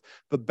so forth,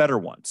 but better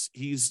ones.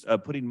 He's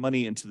putting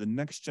money into the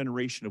next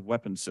generation of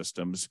weapon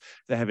systems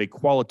that have a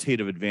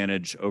qualitative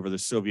advantage over the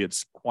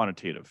Soviets'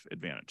 quantitative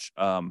advantage.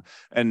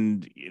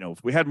 And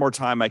if we had more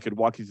time, I could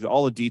walk you through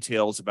all the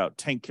details about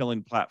tank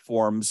killing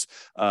platforms,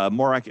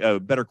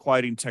 better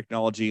quieting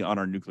technology on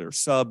our nuclear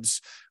subs,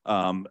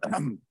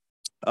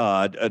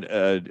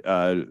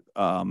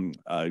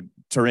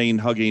 terrain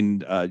hugging,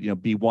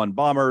 B-1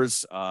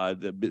 bombers,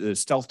 the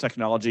stealth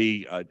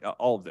technology,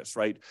 all of this,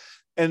 right?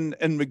 And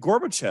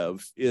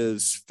Gorbachev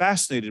is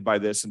fascinated by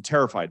this and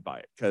terrified by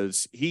it,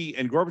 because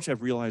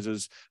Gorbachev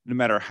realizes no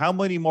matter how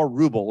many more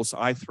rubles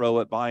I throw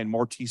at buying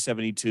more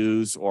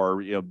T-72s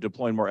or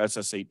deploying more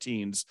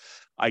SS-18s,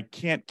 I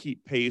can't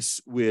keep pace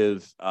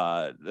with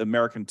the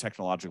American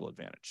technological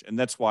advantage, and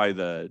that's why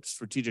the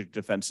Strategic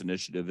Defense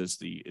Initiative is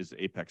the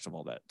apex of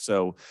all that.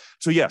 So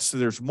yes, so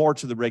there's more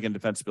to the Reagan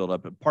defense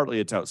buildup, but partly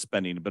it's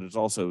outspending, but it's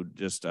also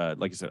just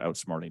like I said,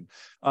 outsmarting.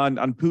 On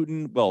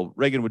Putin, well,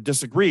 Reagan would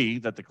disagree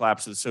that the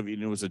collapse of the Soviet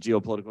Union was a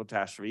geopolitical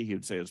catastrophe. He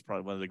would say it's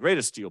probably one of the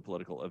greatest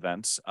geopolitical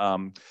events.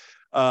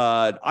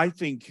 I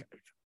think.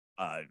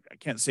 I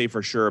can't say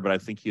for sure, but I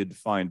think he'd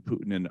find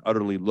Putin an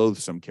utterly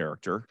loathsome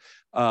character.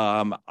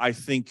 I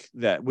think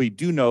that we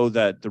do know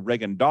that the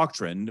Reagan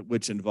doctrine,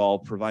 which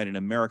involved providing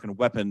American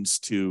weapons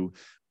to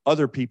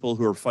other people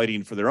who are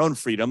fighting for their own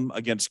freedom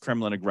against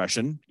Kremlin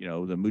aggression,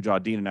 the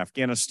Mujahideen in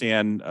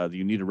Afghanistan,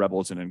 the UNITA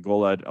rebels in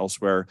Angola and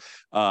elsewhere,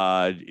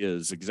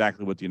 is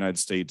exactly what the United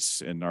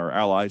States and our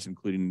allies,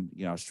 including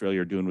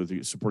Australia, are doing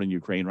with supporting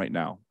Ukraine right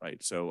now,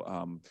 right?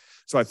 So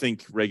I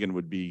think Reagan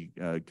would be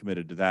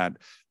committed to that.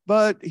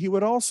 But he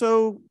would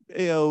also,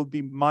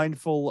 be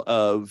mindful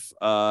of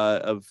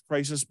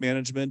crisis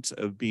management,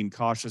 of being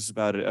cautious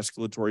about an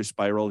escalatory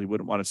spiral. He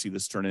wouldn't want to see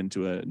this turn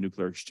into a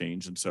nuclear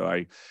exchange, and so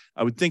I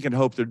would think and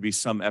hope there'd be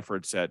some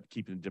efforts at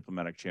keeping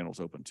diplomatic channels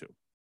open too.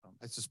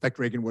 I suspect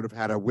Reagan would have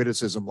had a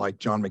witticism like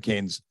John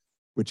McCain's,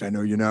 which I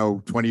know you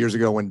know, 20 years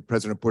ago when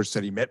President Bush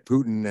said he met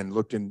Putin and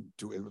looked in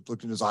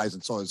his eyes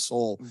and saw his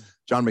soul.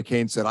 John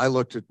McCain said, I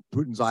looked at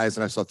Putin's eyes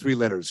and I saw three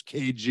letters,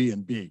 K, G,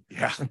 and B.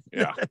 Yeah.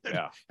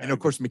 And of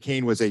course,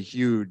 McCain was a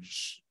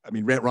huge, I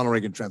mean, Ronald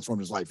Reagan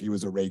transformed his life. He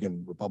was a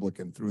Reagan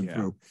Republican through and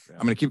through. Yeah.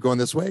 I'm going to keep going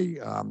this way.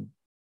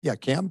 Yeah,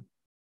 Cam.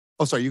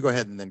 Oh, sorry, you go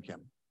ahead and then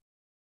Cam.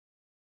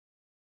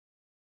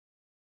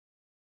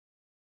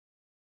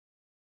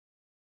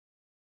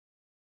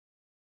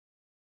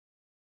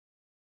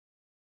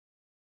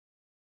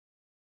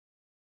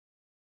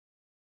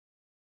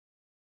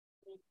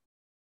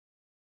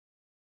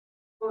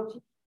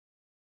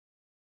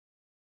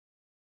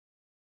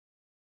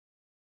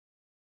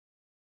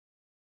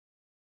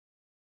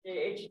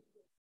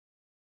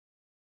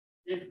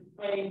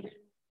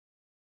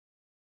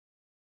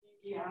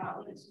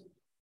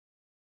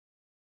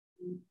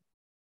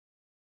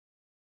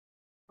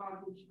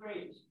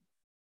 Great.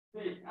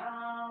 But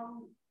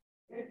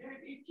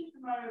it's just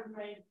a matter of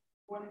me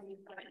wanting to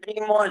say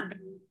one.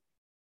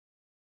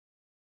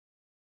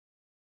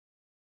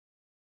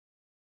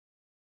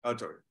 Oh,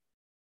 sorry.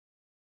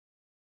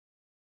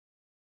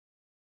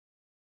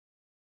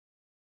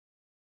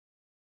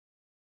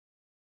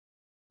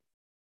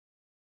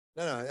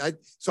 No.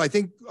 So I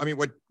think, I mean,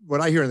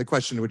 what I hear in the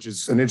question, which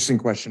is an interesting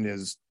question,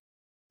 is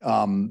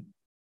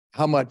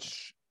how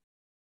much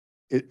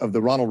of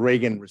the Ronald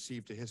Reagan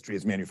received to history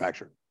is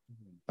manufactured?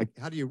 Like,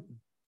 how do you?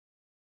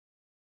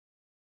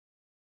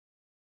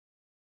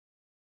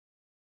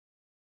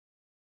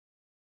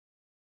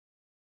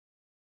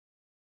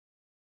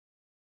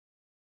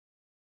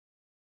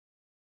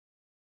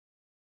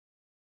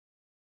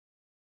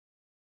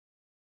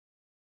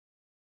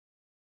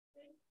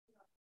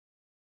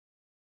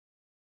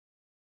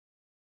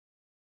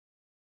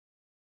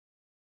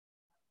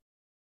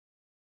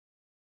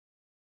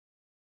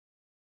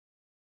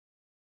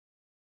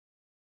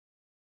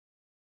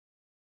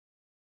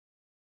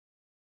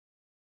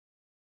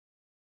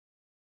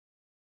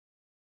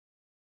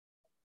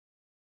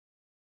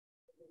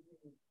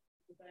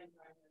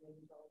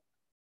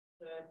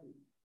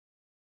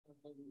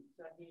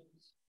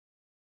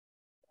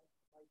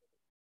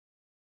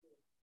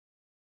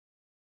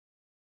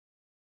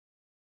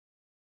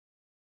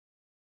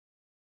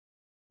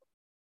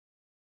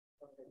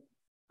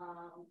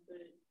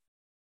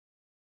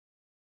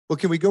 Well,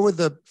 can we go with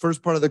the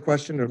first part of the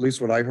question, or at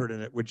least what I heard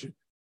in it, which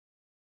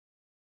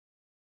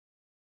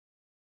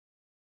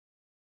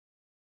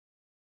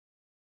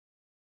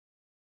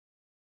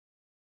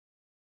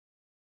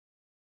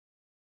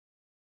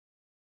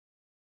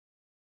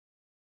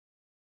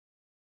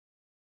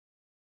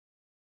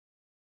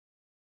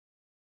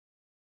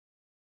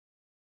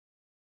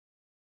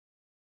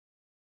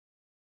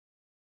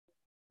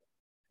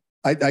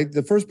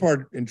the first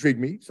part intrigued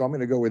me, so I'm going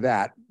to go with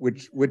that.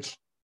 Which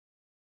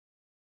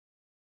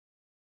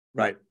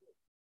right.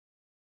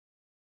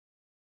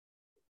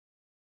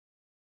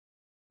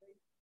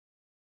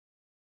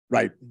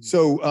 Right.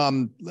 So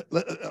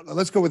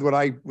let's go with what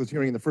I was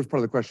hearing in the first part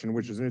of the question,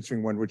 which is an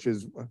interesting one, which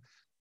is,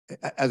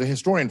 as a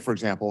historian, for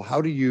example,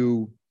 how do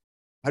you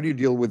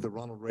deal with the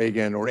Ronald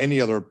Reagan or any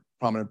other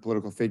prominent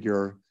political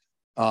figure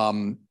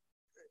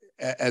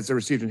as they're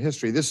received in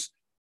history? This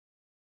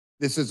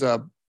is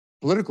a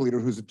political leader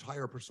whose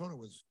entire persona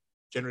was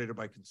generated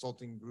by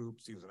consulting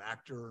groups. He was an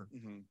actor.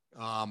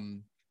 Mm-hmm.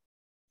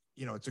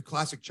 You know, it's a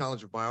classic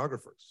challenge of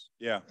biographers.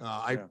 Yeah.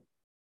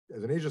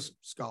 As an Asia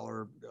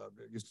scholar,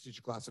 used to teach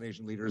a class on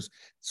Asian leaders.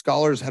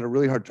 Scholars had a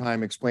really hard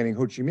time explaining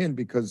Ho Chi Minh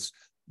because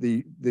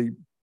the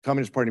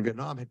Communist Party in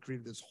Vietnam had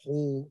created this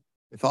whole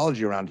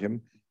mythology around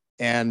him,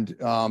 and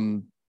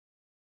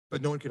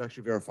but no one could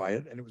actually verify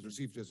it, and it was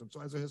received as him.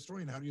 So, as a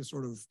historian, how do you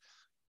sort of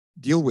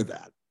deal with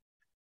that?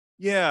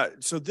 Yeah.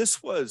 So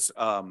this was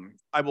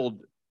I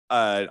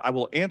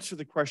will answer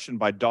the question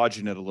by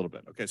dodging it a little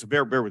bit. Okay. So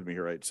bear with me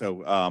here, right?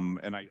 So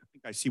and I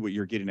think I see what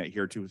you're getting at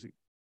here too.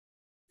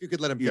 You could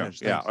let him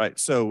finish. Yeah, right.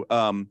 So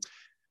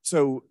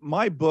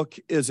my book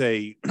is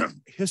a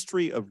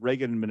history of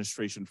Reagan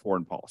administration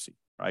foreign policy,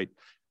 right?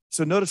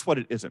 So notice what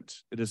it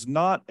isn't. It is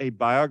not a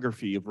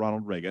biography of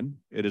Ronald Reagan.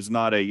 It is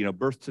not a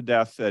birth to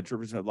death,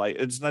 trivium of life.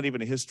 It's not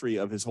even a history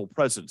of his whole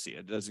presidency.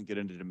 It doesn't get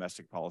into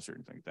domestic policy or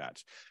anything like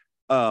that.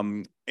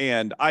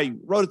 And I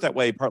wrote it that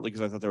way partly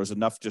because I thought there was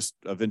enough just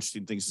of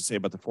interesting things to say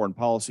about the foreign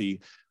policy,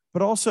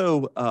 but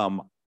also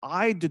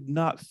I did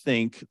not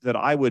think that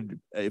I would,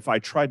 if I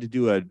tried to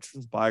do a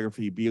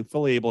biography, be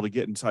fully able to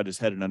get inside his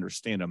head and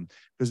understand him,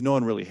 because no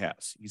one really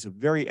has. He's a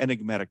very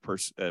enigmatic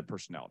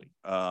personality.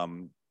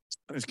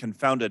 Has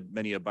confounded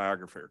many a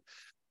biographer,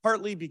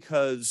 partly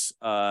because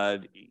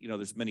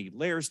there's many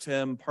layers to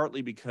him,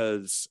 partly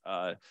because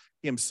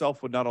he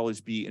himself would not always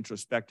be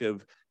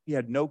introspective. He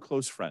had no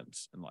close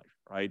friends in life,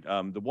 right?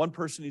 The one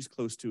person he's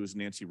close to is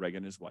Nancy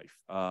Reagan, his wife.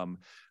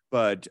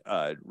 But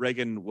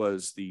Reagan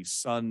was the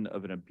son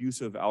of an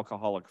abusive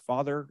alcoholic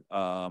father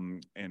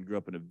and grew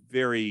up in a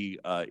very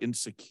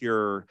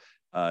insecure,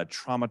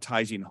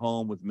 traumatizing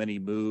home with many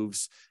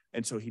moves.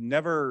 And so he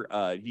never,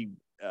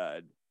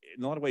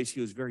 in a lot of ways, he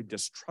was very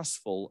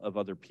distrustful of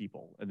other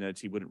people and that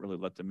he wouldn't really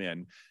let them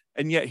in.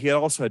 And yet he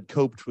also had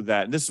coped with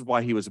that. And this is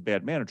why he was a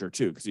bad manager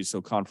too, because he's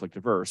so conflict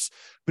averse.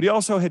 But he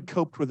also had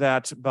coped with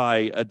that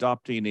by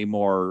adopting a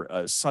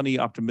more sunny,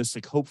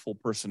 optimistic, hopeful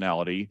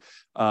personality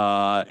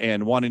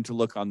and wanting to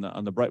look on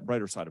the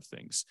brighter side of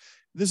things.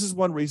 This is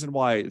one reason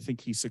why I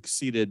think he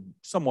succeeded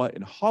somewhat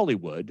in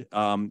Hollywood,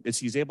 is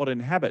he's able to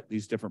inhabit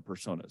these different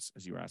personas,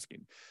 as you were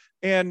asking.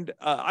 And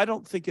I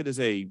don't think it is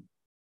a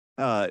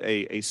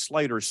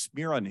slight or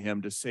smear on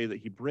him to say that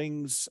he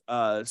brings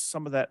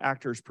some of that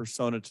actor's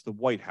persona to the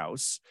White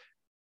House.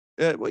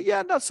 Well,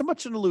 yeah, not so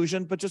much an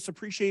illusion, but just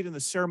appreciating the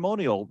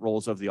ceremonial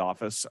roles of the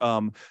office,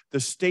 the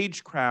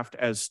stagecraft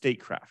as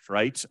statecraft,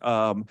 right?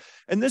 And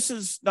this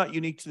is not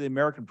unique to the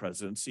American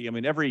presidency. I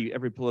mean,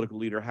 every political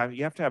leader,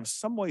 you have to have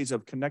some ways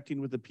of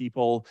connecting with the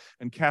people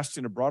and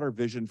casting a broader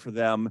vision for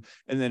them,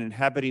 and then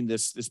inhabiting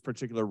this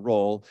particular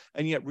role,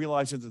 and yet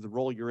realizing that the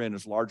role you're in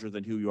is larger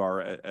than who you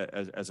are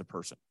as a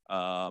person.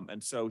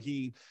 And so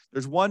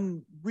there's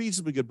one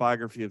reasonably good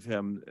biography of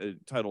him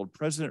titled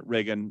President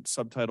Reagan,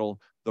 subtitle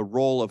The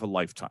Role of a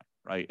Lifetime,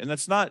 right? And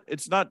it's not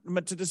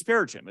meant to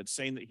disparage him. It's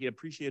saying that he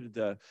appreciated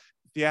the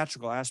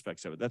theatrical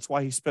aspects of it. That's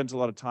why he spends a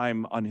lot of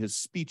time on his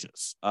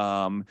speeches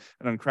and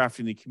on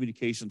crafting the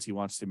communications he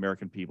wants to the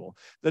American people.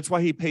 That's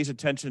why he pays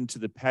attention to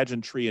the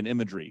pageantry and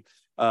imagery.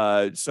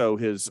 So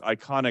his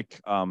iconic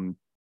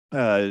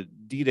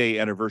D-Day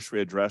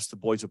anniversary address, The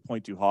Boys of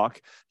Point du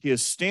Hoc, he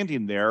is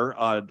standing there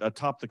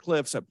atop the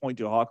cliffs at Point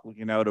du Hoc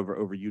looking out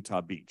over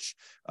Utah Beach.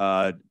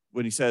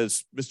 When he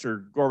says,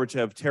 Mr.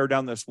 Gorbachev, tear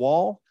down this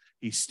wall,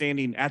 he's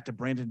standing at the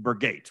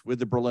Brandenburg Gate with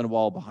the Berlin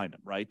Wall behind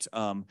him, right?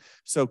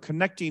 So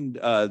connecting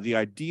the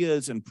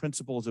ideas and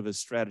principles of his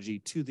strategy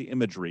to the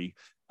imagery,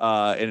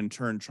 and in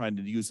turn trying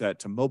to use that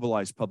to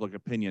mobilize public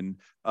opinion,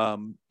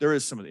 there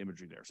is some of the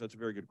imagery there. So that's a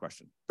very good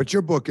question. But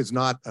your book is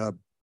not a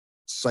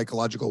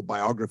psychological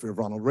biography of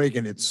Ronald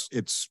Reagan.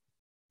 It's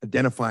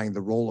identifying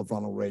the role of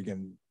Ronald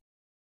Reagan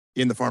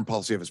in the foreign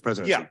policy of his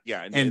presidency.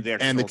 Yeah. And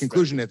the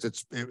conclusion is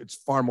it's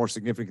far more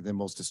significant than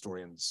most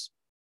historians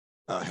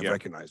have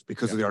recognized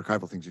because of the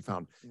archival things you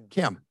found.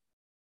 Cam.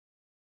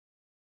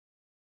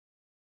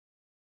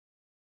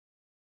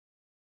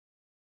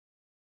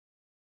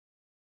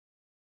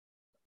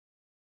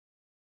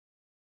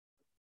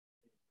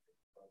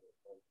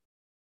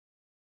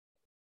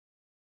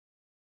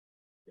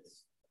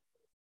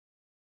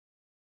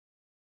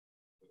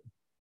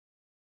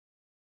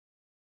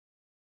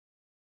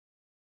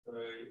 So,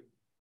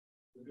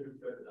 a good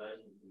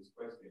interpretation to this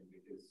question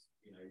because,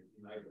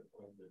 you made the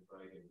point that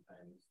Reagan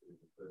came to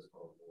the First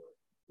World War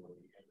before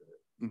he entered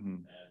it,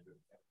 and after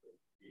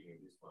being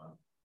in this one.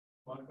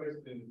 My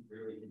question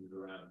really hinges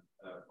around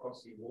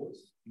proxy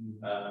wars.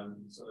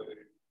 So,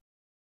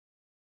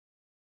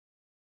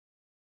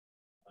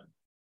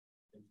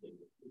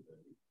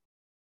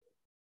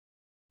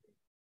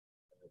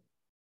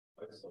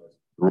 both sides.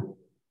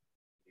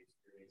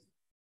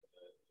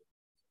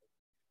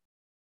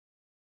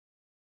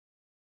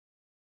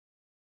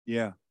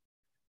 Yeah.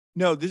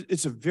 No,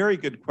 it's a very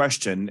good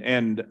question.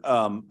 And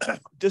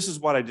this is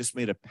what I just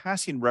made a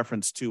passing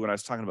reference to when I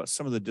was talking about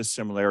some of the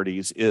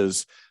dissimilarities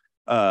is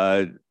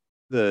the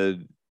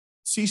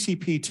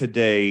CCP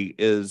today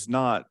is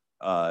not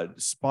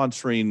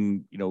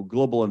sponsoring,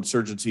 global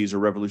insurgencies or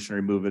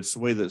revolutionary movements the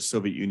way that the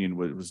Soviet Union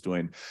was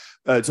doing.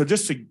 So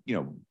just to,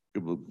 a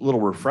little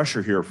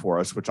refresher here for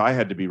us, which I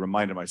had to be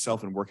reminded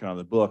myself in working on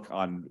the book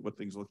on what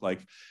things look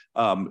like.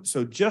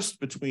 So just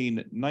between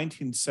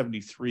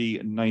 1973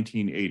 and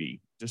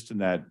 1980, just in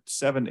that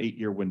 7-8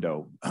 year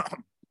window,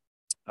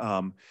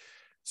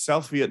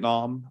 South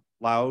Vietnam,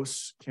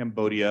 Laos,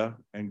 Cambodia,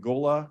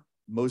 Angola,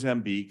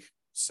 Mozambique,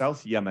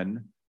 South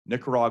Yemen,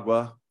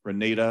 Nicaragua,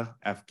 Grenada,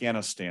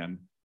 Afghanistan,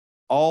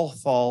 all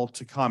fall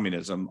to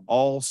communism,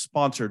 all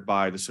sponsored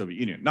by the Soviet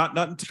Union, not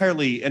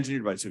entirely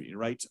engineered by the Soviet Union,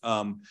 right?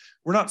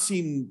 We're not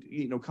seeing,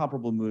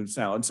 comparable moves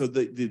now. And so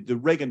the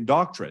Reagan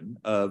doctrine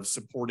of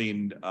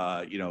supporting,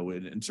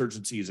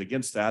 insurgencies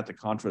against that, the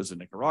Contras in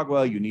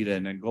Nicaragua, UNITA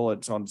in Angola,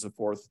 and so on and so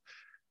forth,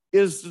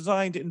 is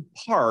designed in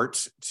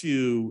part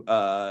to,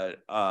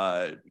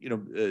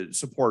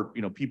 support,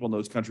 people in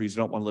those countries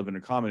who don't want to live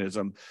under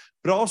communism,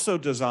 but also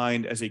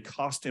designed as a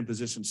cost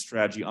imposition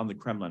strategy on the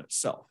Kremlin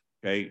itself.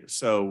 Okay,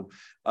 so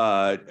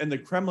and the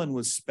Kremlin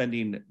was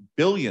spending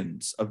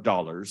billions of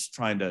dollars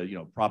trying to,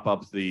 prop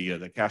up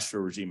the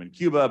Castro regime in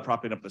Cuba,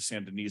 propping up the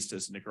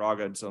Sandinistas in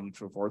Nicaragua, and so on and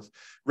so forth.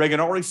 Reagan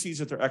already sees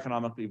that they're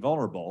economically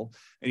vulnerable,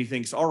 and he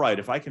thinks, all right,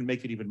 if I can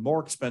make it even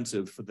more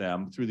expensive for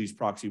them through these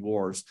proxy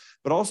wars,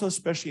 but also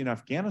especially in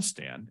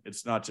Afghanistan,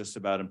 it's not just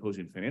about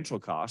imposing financial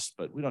costs,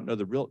 but we don't know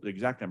the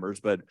exact numbers,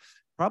 but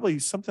probably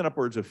something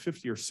upwards of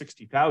 50 or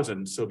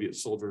 60,000 Soviet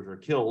soldiers are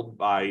killed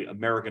by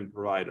American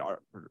provided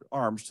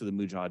arms to the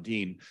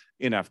Mujahideen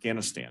in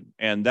Afghanistan.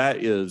 And that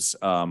is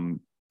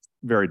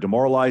very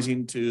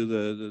demoralizing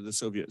to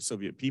the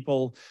Soviet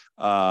people,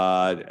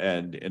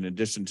 and in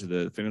addition to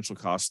the financial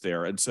costs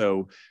there. And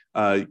so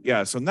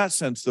Yeah, so in that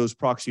sense, those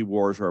proxy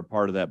wars are a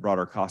part of that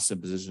broader cost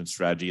imposition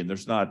strategy. And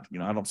there's not,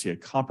 I don't see a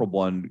comparable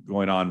one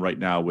going on right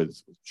now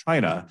with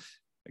China,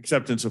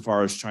 except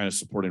insofar as China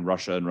supporting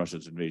Russia and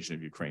Russia's invasion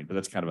of Ukraine. But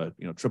that's kind of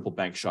a triple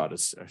bank shot,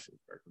 as I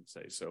can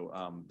say.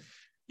 So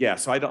yeah,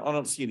 so I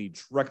don't see any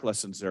direct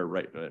lessons there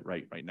right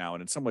now.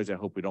 And in some ways, I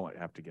hope we don't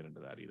have to get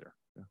into that either.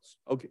 Yes.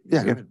 Okay.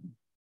 Yeah. Go ahead.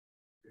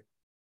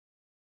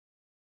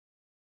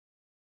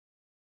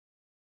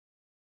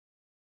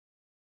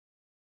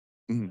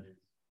 Mm-hmm.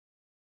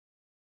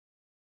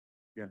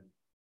 Yeah.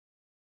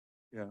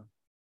 Yeah.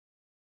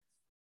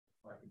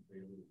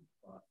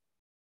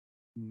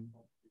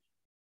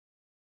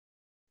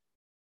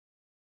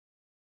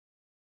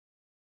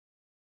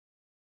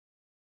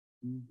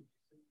 Mm-hmm.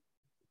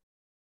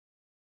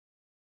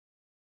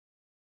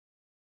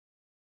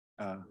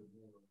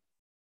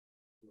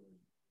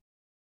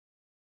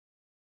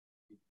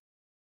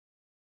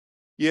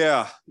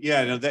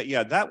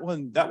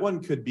 That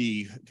one could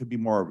be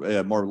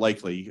more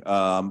likely,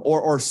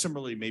 or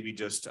similarly maybe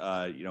just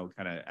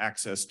kind of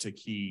access to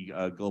key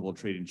global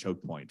trading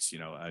choke points,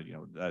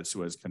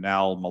 Suez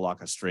Canal,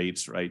 Malacca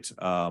Straits, right?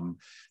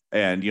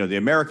 And the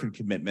American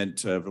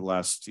commitment over the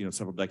last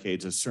several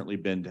decades has certainly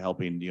been to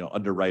helping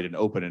underwrite an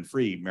open and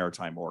free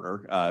maritime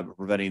order,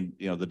 preventing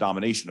the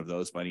domination of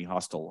those by any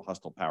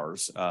hostile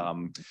powers.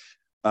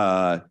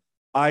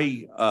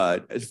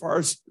 As far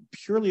as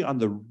purely on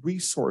the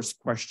resource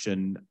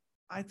question,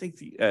 I think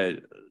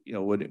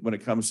when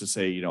it comes to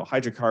say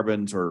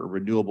hydrocarbons or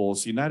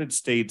renewables, the United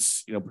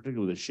States,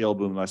 particularly the shale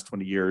boom in the last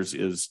 20 years,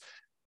 is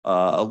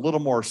a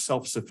little more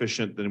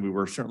self-sufficient than we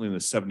were certainly in the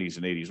 70s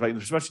and 80s, right?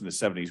 Especially in the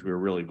 70s, we were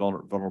really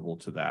vulnerable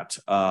to that.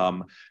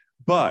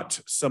 But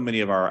so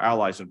many of our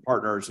allies and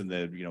partners in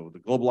the the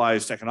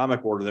globalized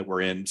economic order that we're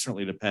in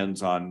certainly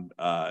depends on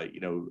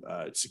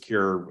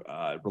secure,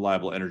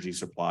 reliable energy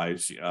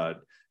supplies.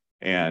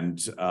 And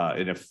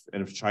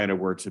if China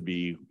were to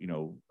be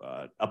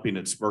upping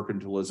its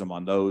mercantilism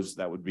on those,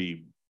 that would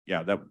be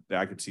that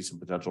I could see some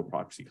potential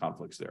proxy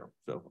conflicts there.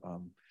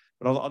 So.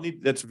 But I'll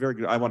need, that's very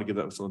good. I want to give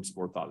that some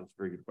more thought. That's a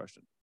very good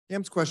question.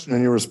 Cam's question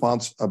and your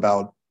response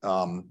about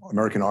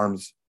American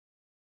arms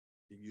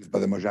being used by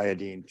the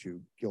Mujahideen to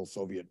kill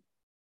Soviet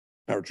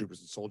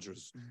paratroopers and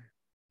soldiers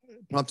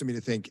prompted me to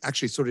think,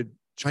 actually, so did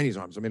Chinese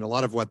arms. I mean, a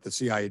lot of what the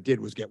CIA did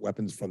was get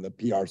weapons from the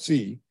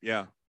PRC,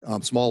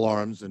 small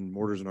arms and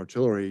mortars and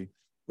artillery,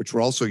 which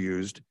were also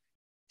used.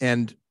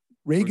 And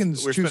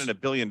Reagan's we're spending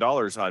 $1 billion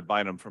on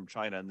buying them from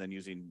China and then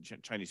using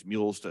Chinese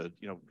mules to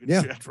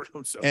for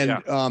them.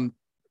 So,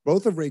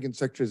 both of Reagan's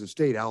secretaries of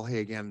state, Al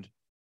Haig and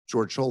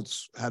George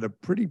Shultz, had a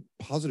pretty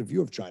positive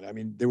view of China. I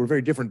mean, they were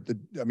very different.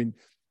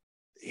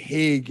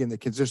 Haig in the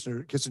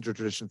Kissinger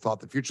tradition thought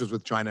the future was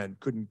with China and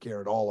couldn't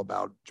care at all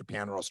about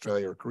Japan or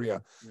Australia or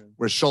Korea,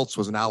 whereas Shultz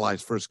was an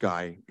allies first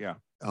guy. Yeah.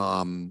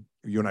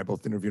 You and I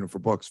both interviewed him for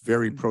books,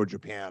 very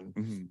pro-Japan,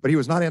 but he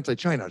was not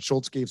anti-China.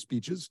 Shultz gave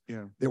speeches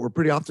that were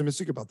pretty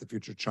optimistic about the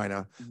future of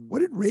China.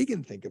 What did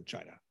Reagan think of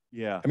China?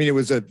 Yeah. I mean, it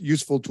was a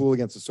useful tool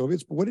against the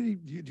Soviets, but what did he,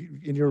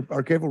 in your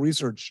archival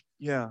research,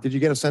 did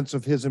you get a sense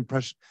of his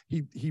impression?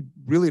 He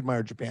really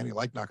admired Japan. He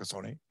liked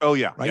Nakasone. Oh,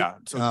 yeah. Right? Yeah.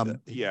 So,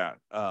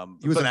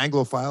 he was an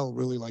Anglophile,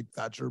 really liked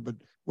Thatcher, but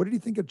what did he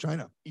think of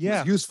China? Yeah. It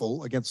was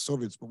useful against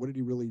Soviets, but what did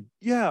he really?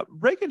 Yeah.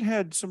 Reagan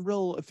had some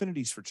real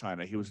affinities for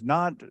China. He was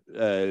not,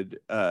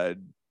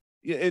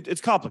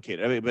 it's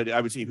complicated. I mean, but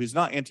I would say he was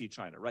not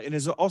anti-China, right? And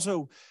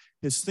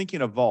his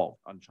thinking evolved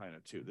on China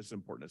too. This is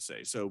important to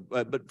say. So,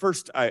 but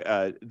first,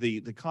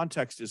 the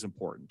context is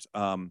important.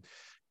 Through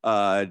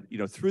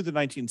the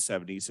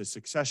 1970s, a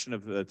succession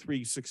of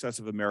three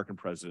successive American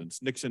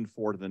presidents, Nixon,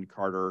 Ford, and then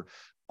Carter,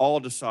 all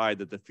decide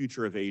that the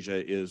future of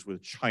Asia is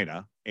with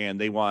China,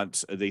 and they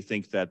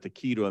think that the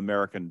key to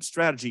American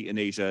strategy in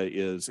Asia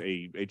is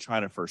a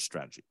China-first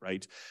strategy,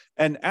 right?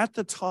 And at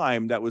the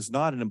time, that was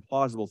not an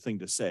implausible thing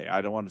to say.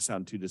 I don't want to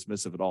sound too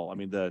dismissive at all. I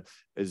mean,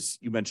 as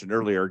you mentioned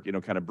earlier,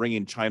 kind of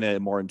bringing China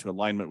more into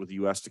alignment with the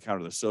U.S. to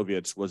counter the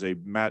Soviets was a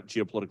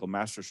geopolitical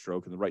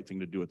masterstroke and the right thing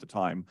to do at the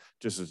time,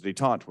 just as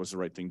détente was the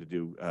right thing to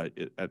do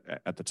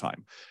at the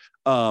time.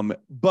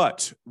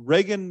 But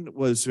Reagan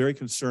was very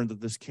concerned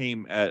that this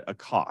came at a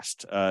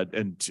cost,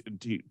 and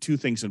two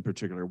things in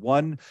particular.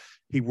 One,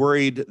 he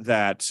worried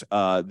that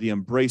the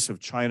embrace of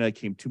China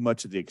came too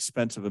much at the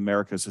expense of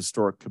America's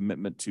historic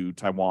commitment to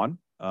Taiwan.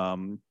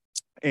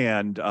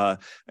 And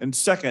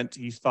second,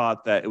 he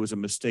thought that it was a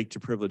mistake to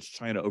privilege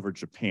China over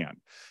Japan.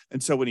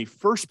 And so when he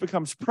first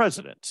becomes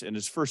president in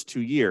his first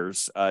 2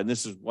 years, and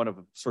this is one of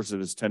the sources of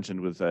his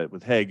tension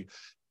with Haig,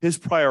 his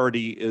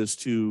priority is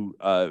to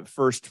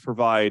first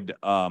provide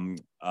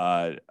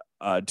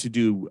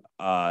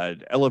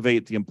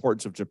elevate the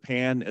importance of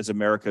Japan as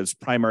America's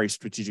primary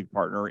strategic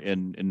partner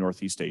in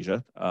Northeast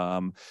Asia,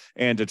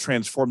 and to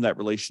transform that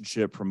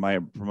relationship from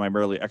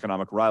primarily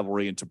economic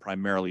rivalry into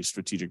primarily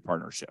strategic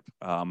partnership.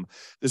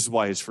 This is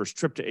why his first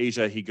trip to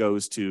Asia, he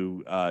goes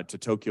to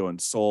Tokyo and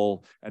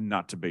Seoul and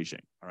not to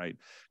Beijing. All right.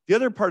 The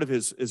other part of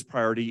his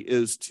priority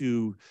is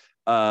to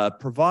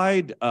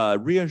provide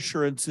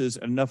reassurances,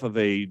 enough of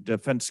a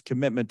defense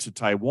commitment to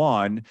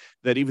Taiwan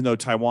that even though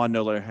Taiwan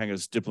no longer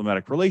has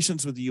diplomatic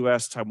relations with the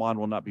U.S., Taiwan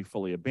will not be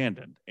fully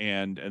abandoned.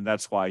 And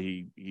that's why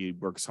he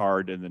works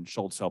hard. And then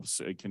Schultz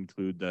helps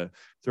conclude the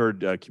third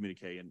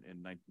communique in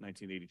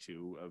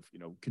 1982 of,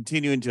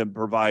 continuing to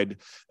provide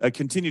a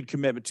continued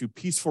commitment to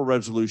peaceful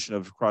resolution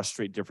of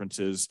cross-strait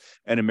differences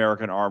and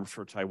American arms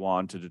for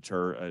Taiwan to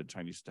deter a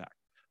Chinese attack.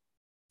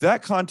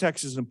 That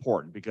context is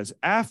important because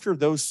after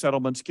those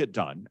settlements get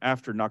done,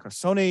 after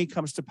Nakasone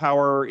comes to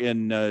power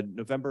in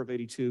November of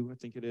 '82, I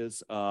think it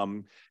is,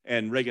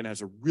 and Reagan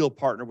has a real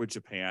partner with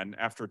Japan,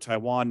 after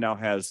Taiwan now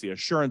has the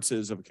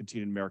assurances of a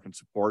continued American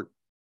support,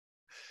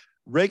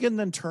 Reagan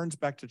then turns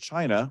back to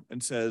China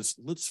and says,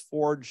 let's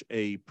forge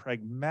a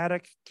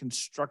pragmatic,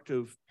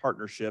 constructive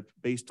partnership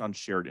based on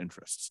shared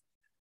interests.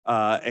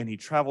 And he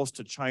travels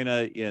to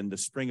China in the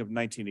spring of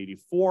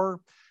 1984.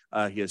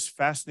 He is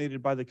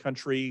fascinated by the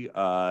country.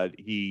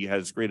 He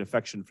has great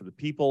affection for the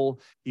people.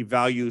 He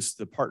values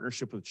the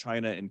partnership with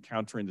China in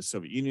countering the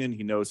Soviet Union.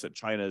 He knows that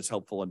China is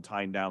helpful in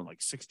tying down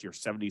like 60 or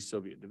 70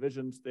 Soviet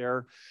divisions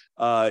there.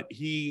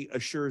 He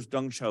assures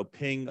Deng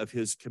Xiaoping of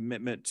his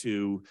commitment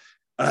to,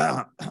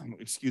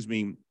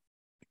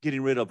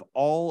 getting rid of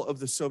all of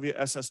the Soviet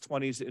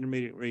SS-20s,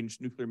 intermediate range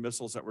nuclear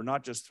missiles that were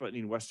not just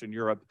threatening Western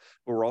Europe,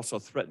 but were also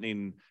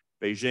threatening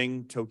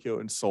Beijing, Tokyo,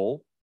 and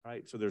Seoul.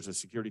 Right, so there's a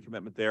security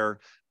commitment there.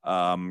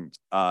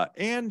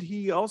 And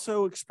he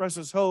also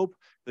expresses hope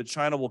that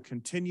China will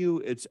continue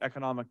its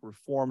economic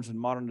reforms and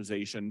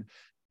modernization.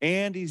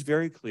 And he's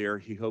very clear,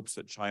 he hopes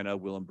that China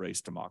will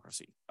embrace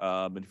democracy.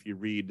 And if you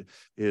read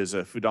his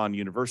Fudan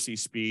University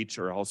speech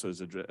or also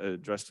his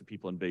address to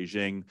people in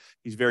Beijing,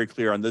 he's very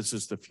clear on this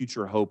is the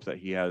future hope that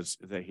he has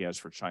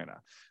for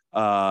China.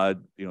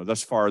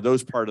 Thus far,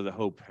 those part of the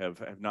hope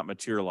have not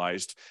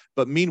materialized.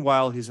 But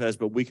meanwhile, he says,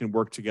 but we can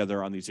work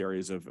together on these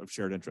areas of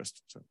shared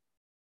interest.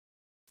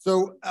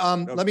 So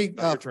let me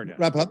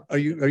wrap up. Are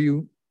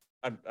you?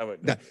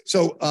 Yeah.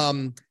 So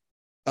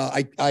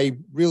I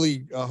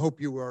really hope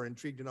you are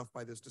intrigued enough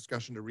by this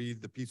discussion to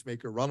read The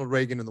Peacemaker, Ronald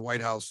Reagan in the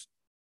White House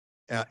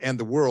and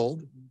the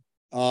World.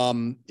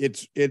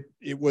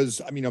 It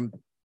was, I mean, I'm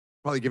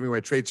probably giving away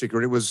a trade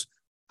secret. It was,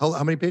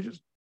 how many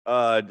pages?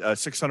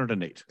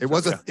 608. It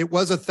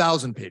was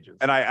 1,000 pages.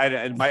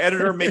 And my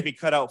editor made me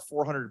cut out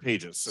 400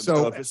 pages.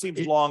 So if it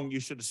seems long, you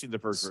should have seen the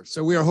first version.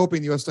 So we are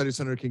hoping the U.S. Studies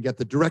Center can get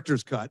the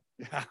director's cut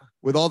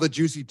with all the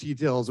juicy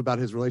details about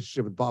his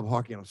relationship with Bob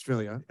Hawke in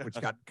Australia, which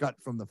got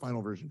cut from the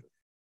final version.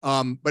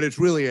 But it's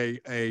really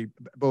a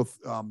both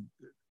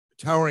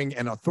towering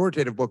and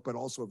authoritative book, but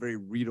also a very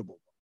readable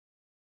book.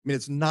 I mean,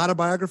 it's not a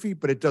biography,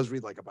 but it does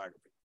read like a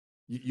biography.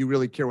 You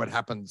really care what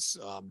happens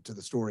to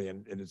the story,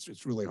 and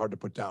it's really hard to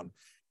put down.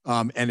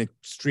 And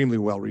extremely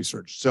well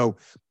researched. So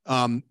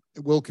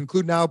we'll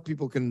conclude now.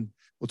 We'll turn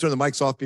the mics off.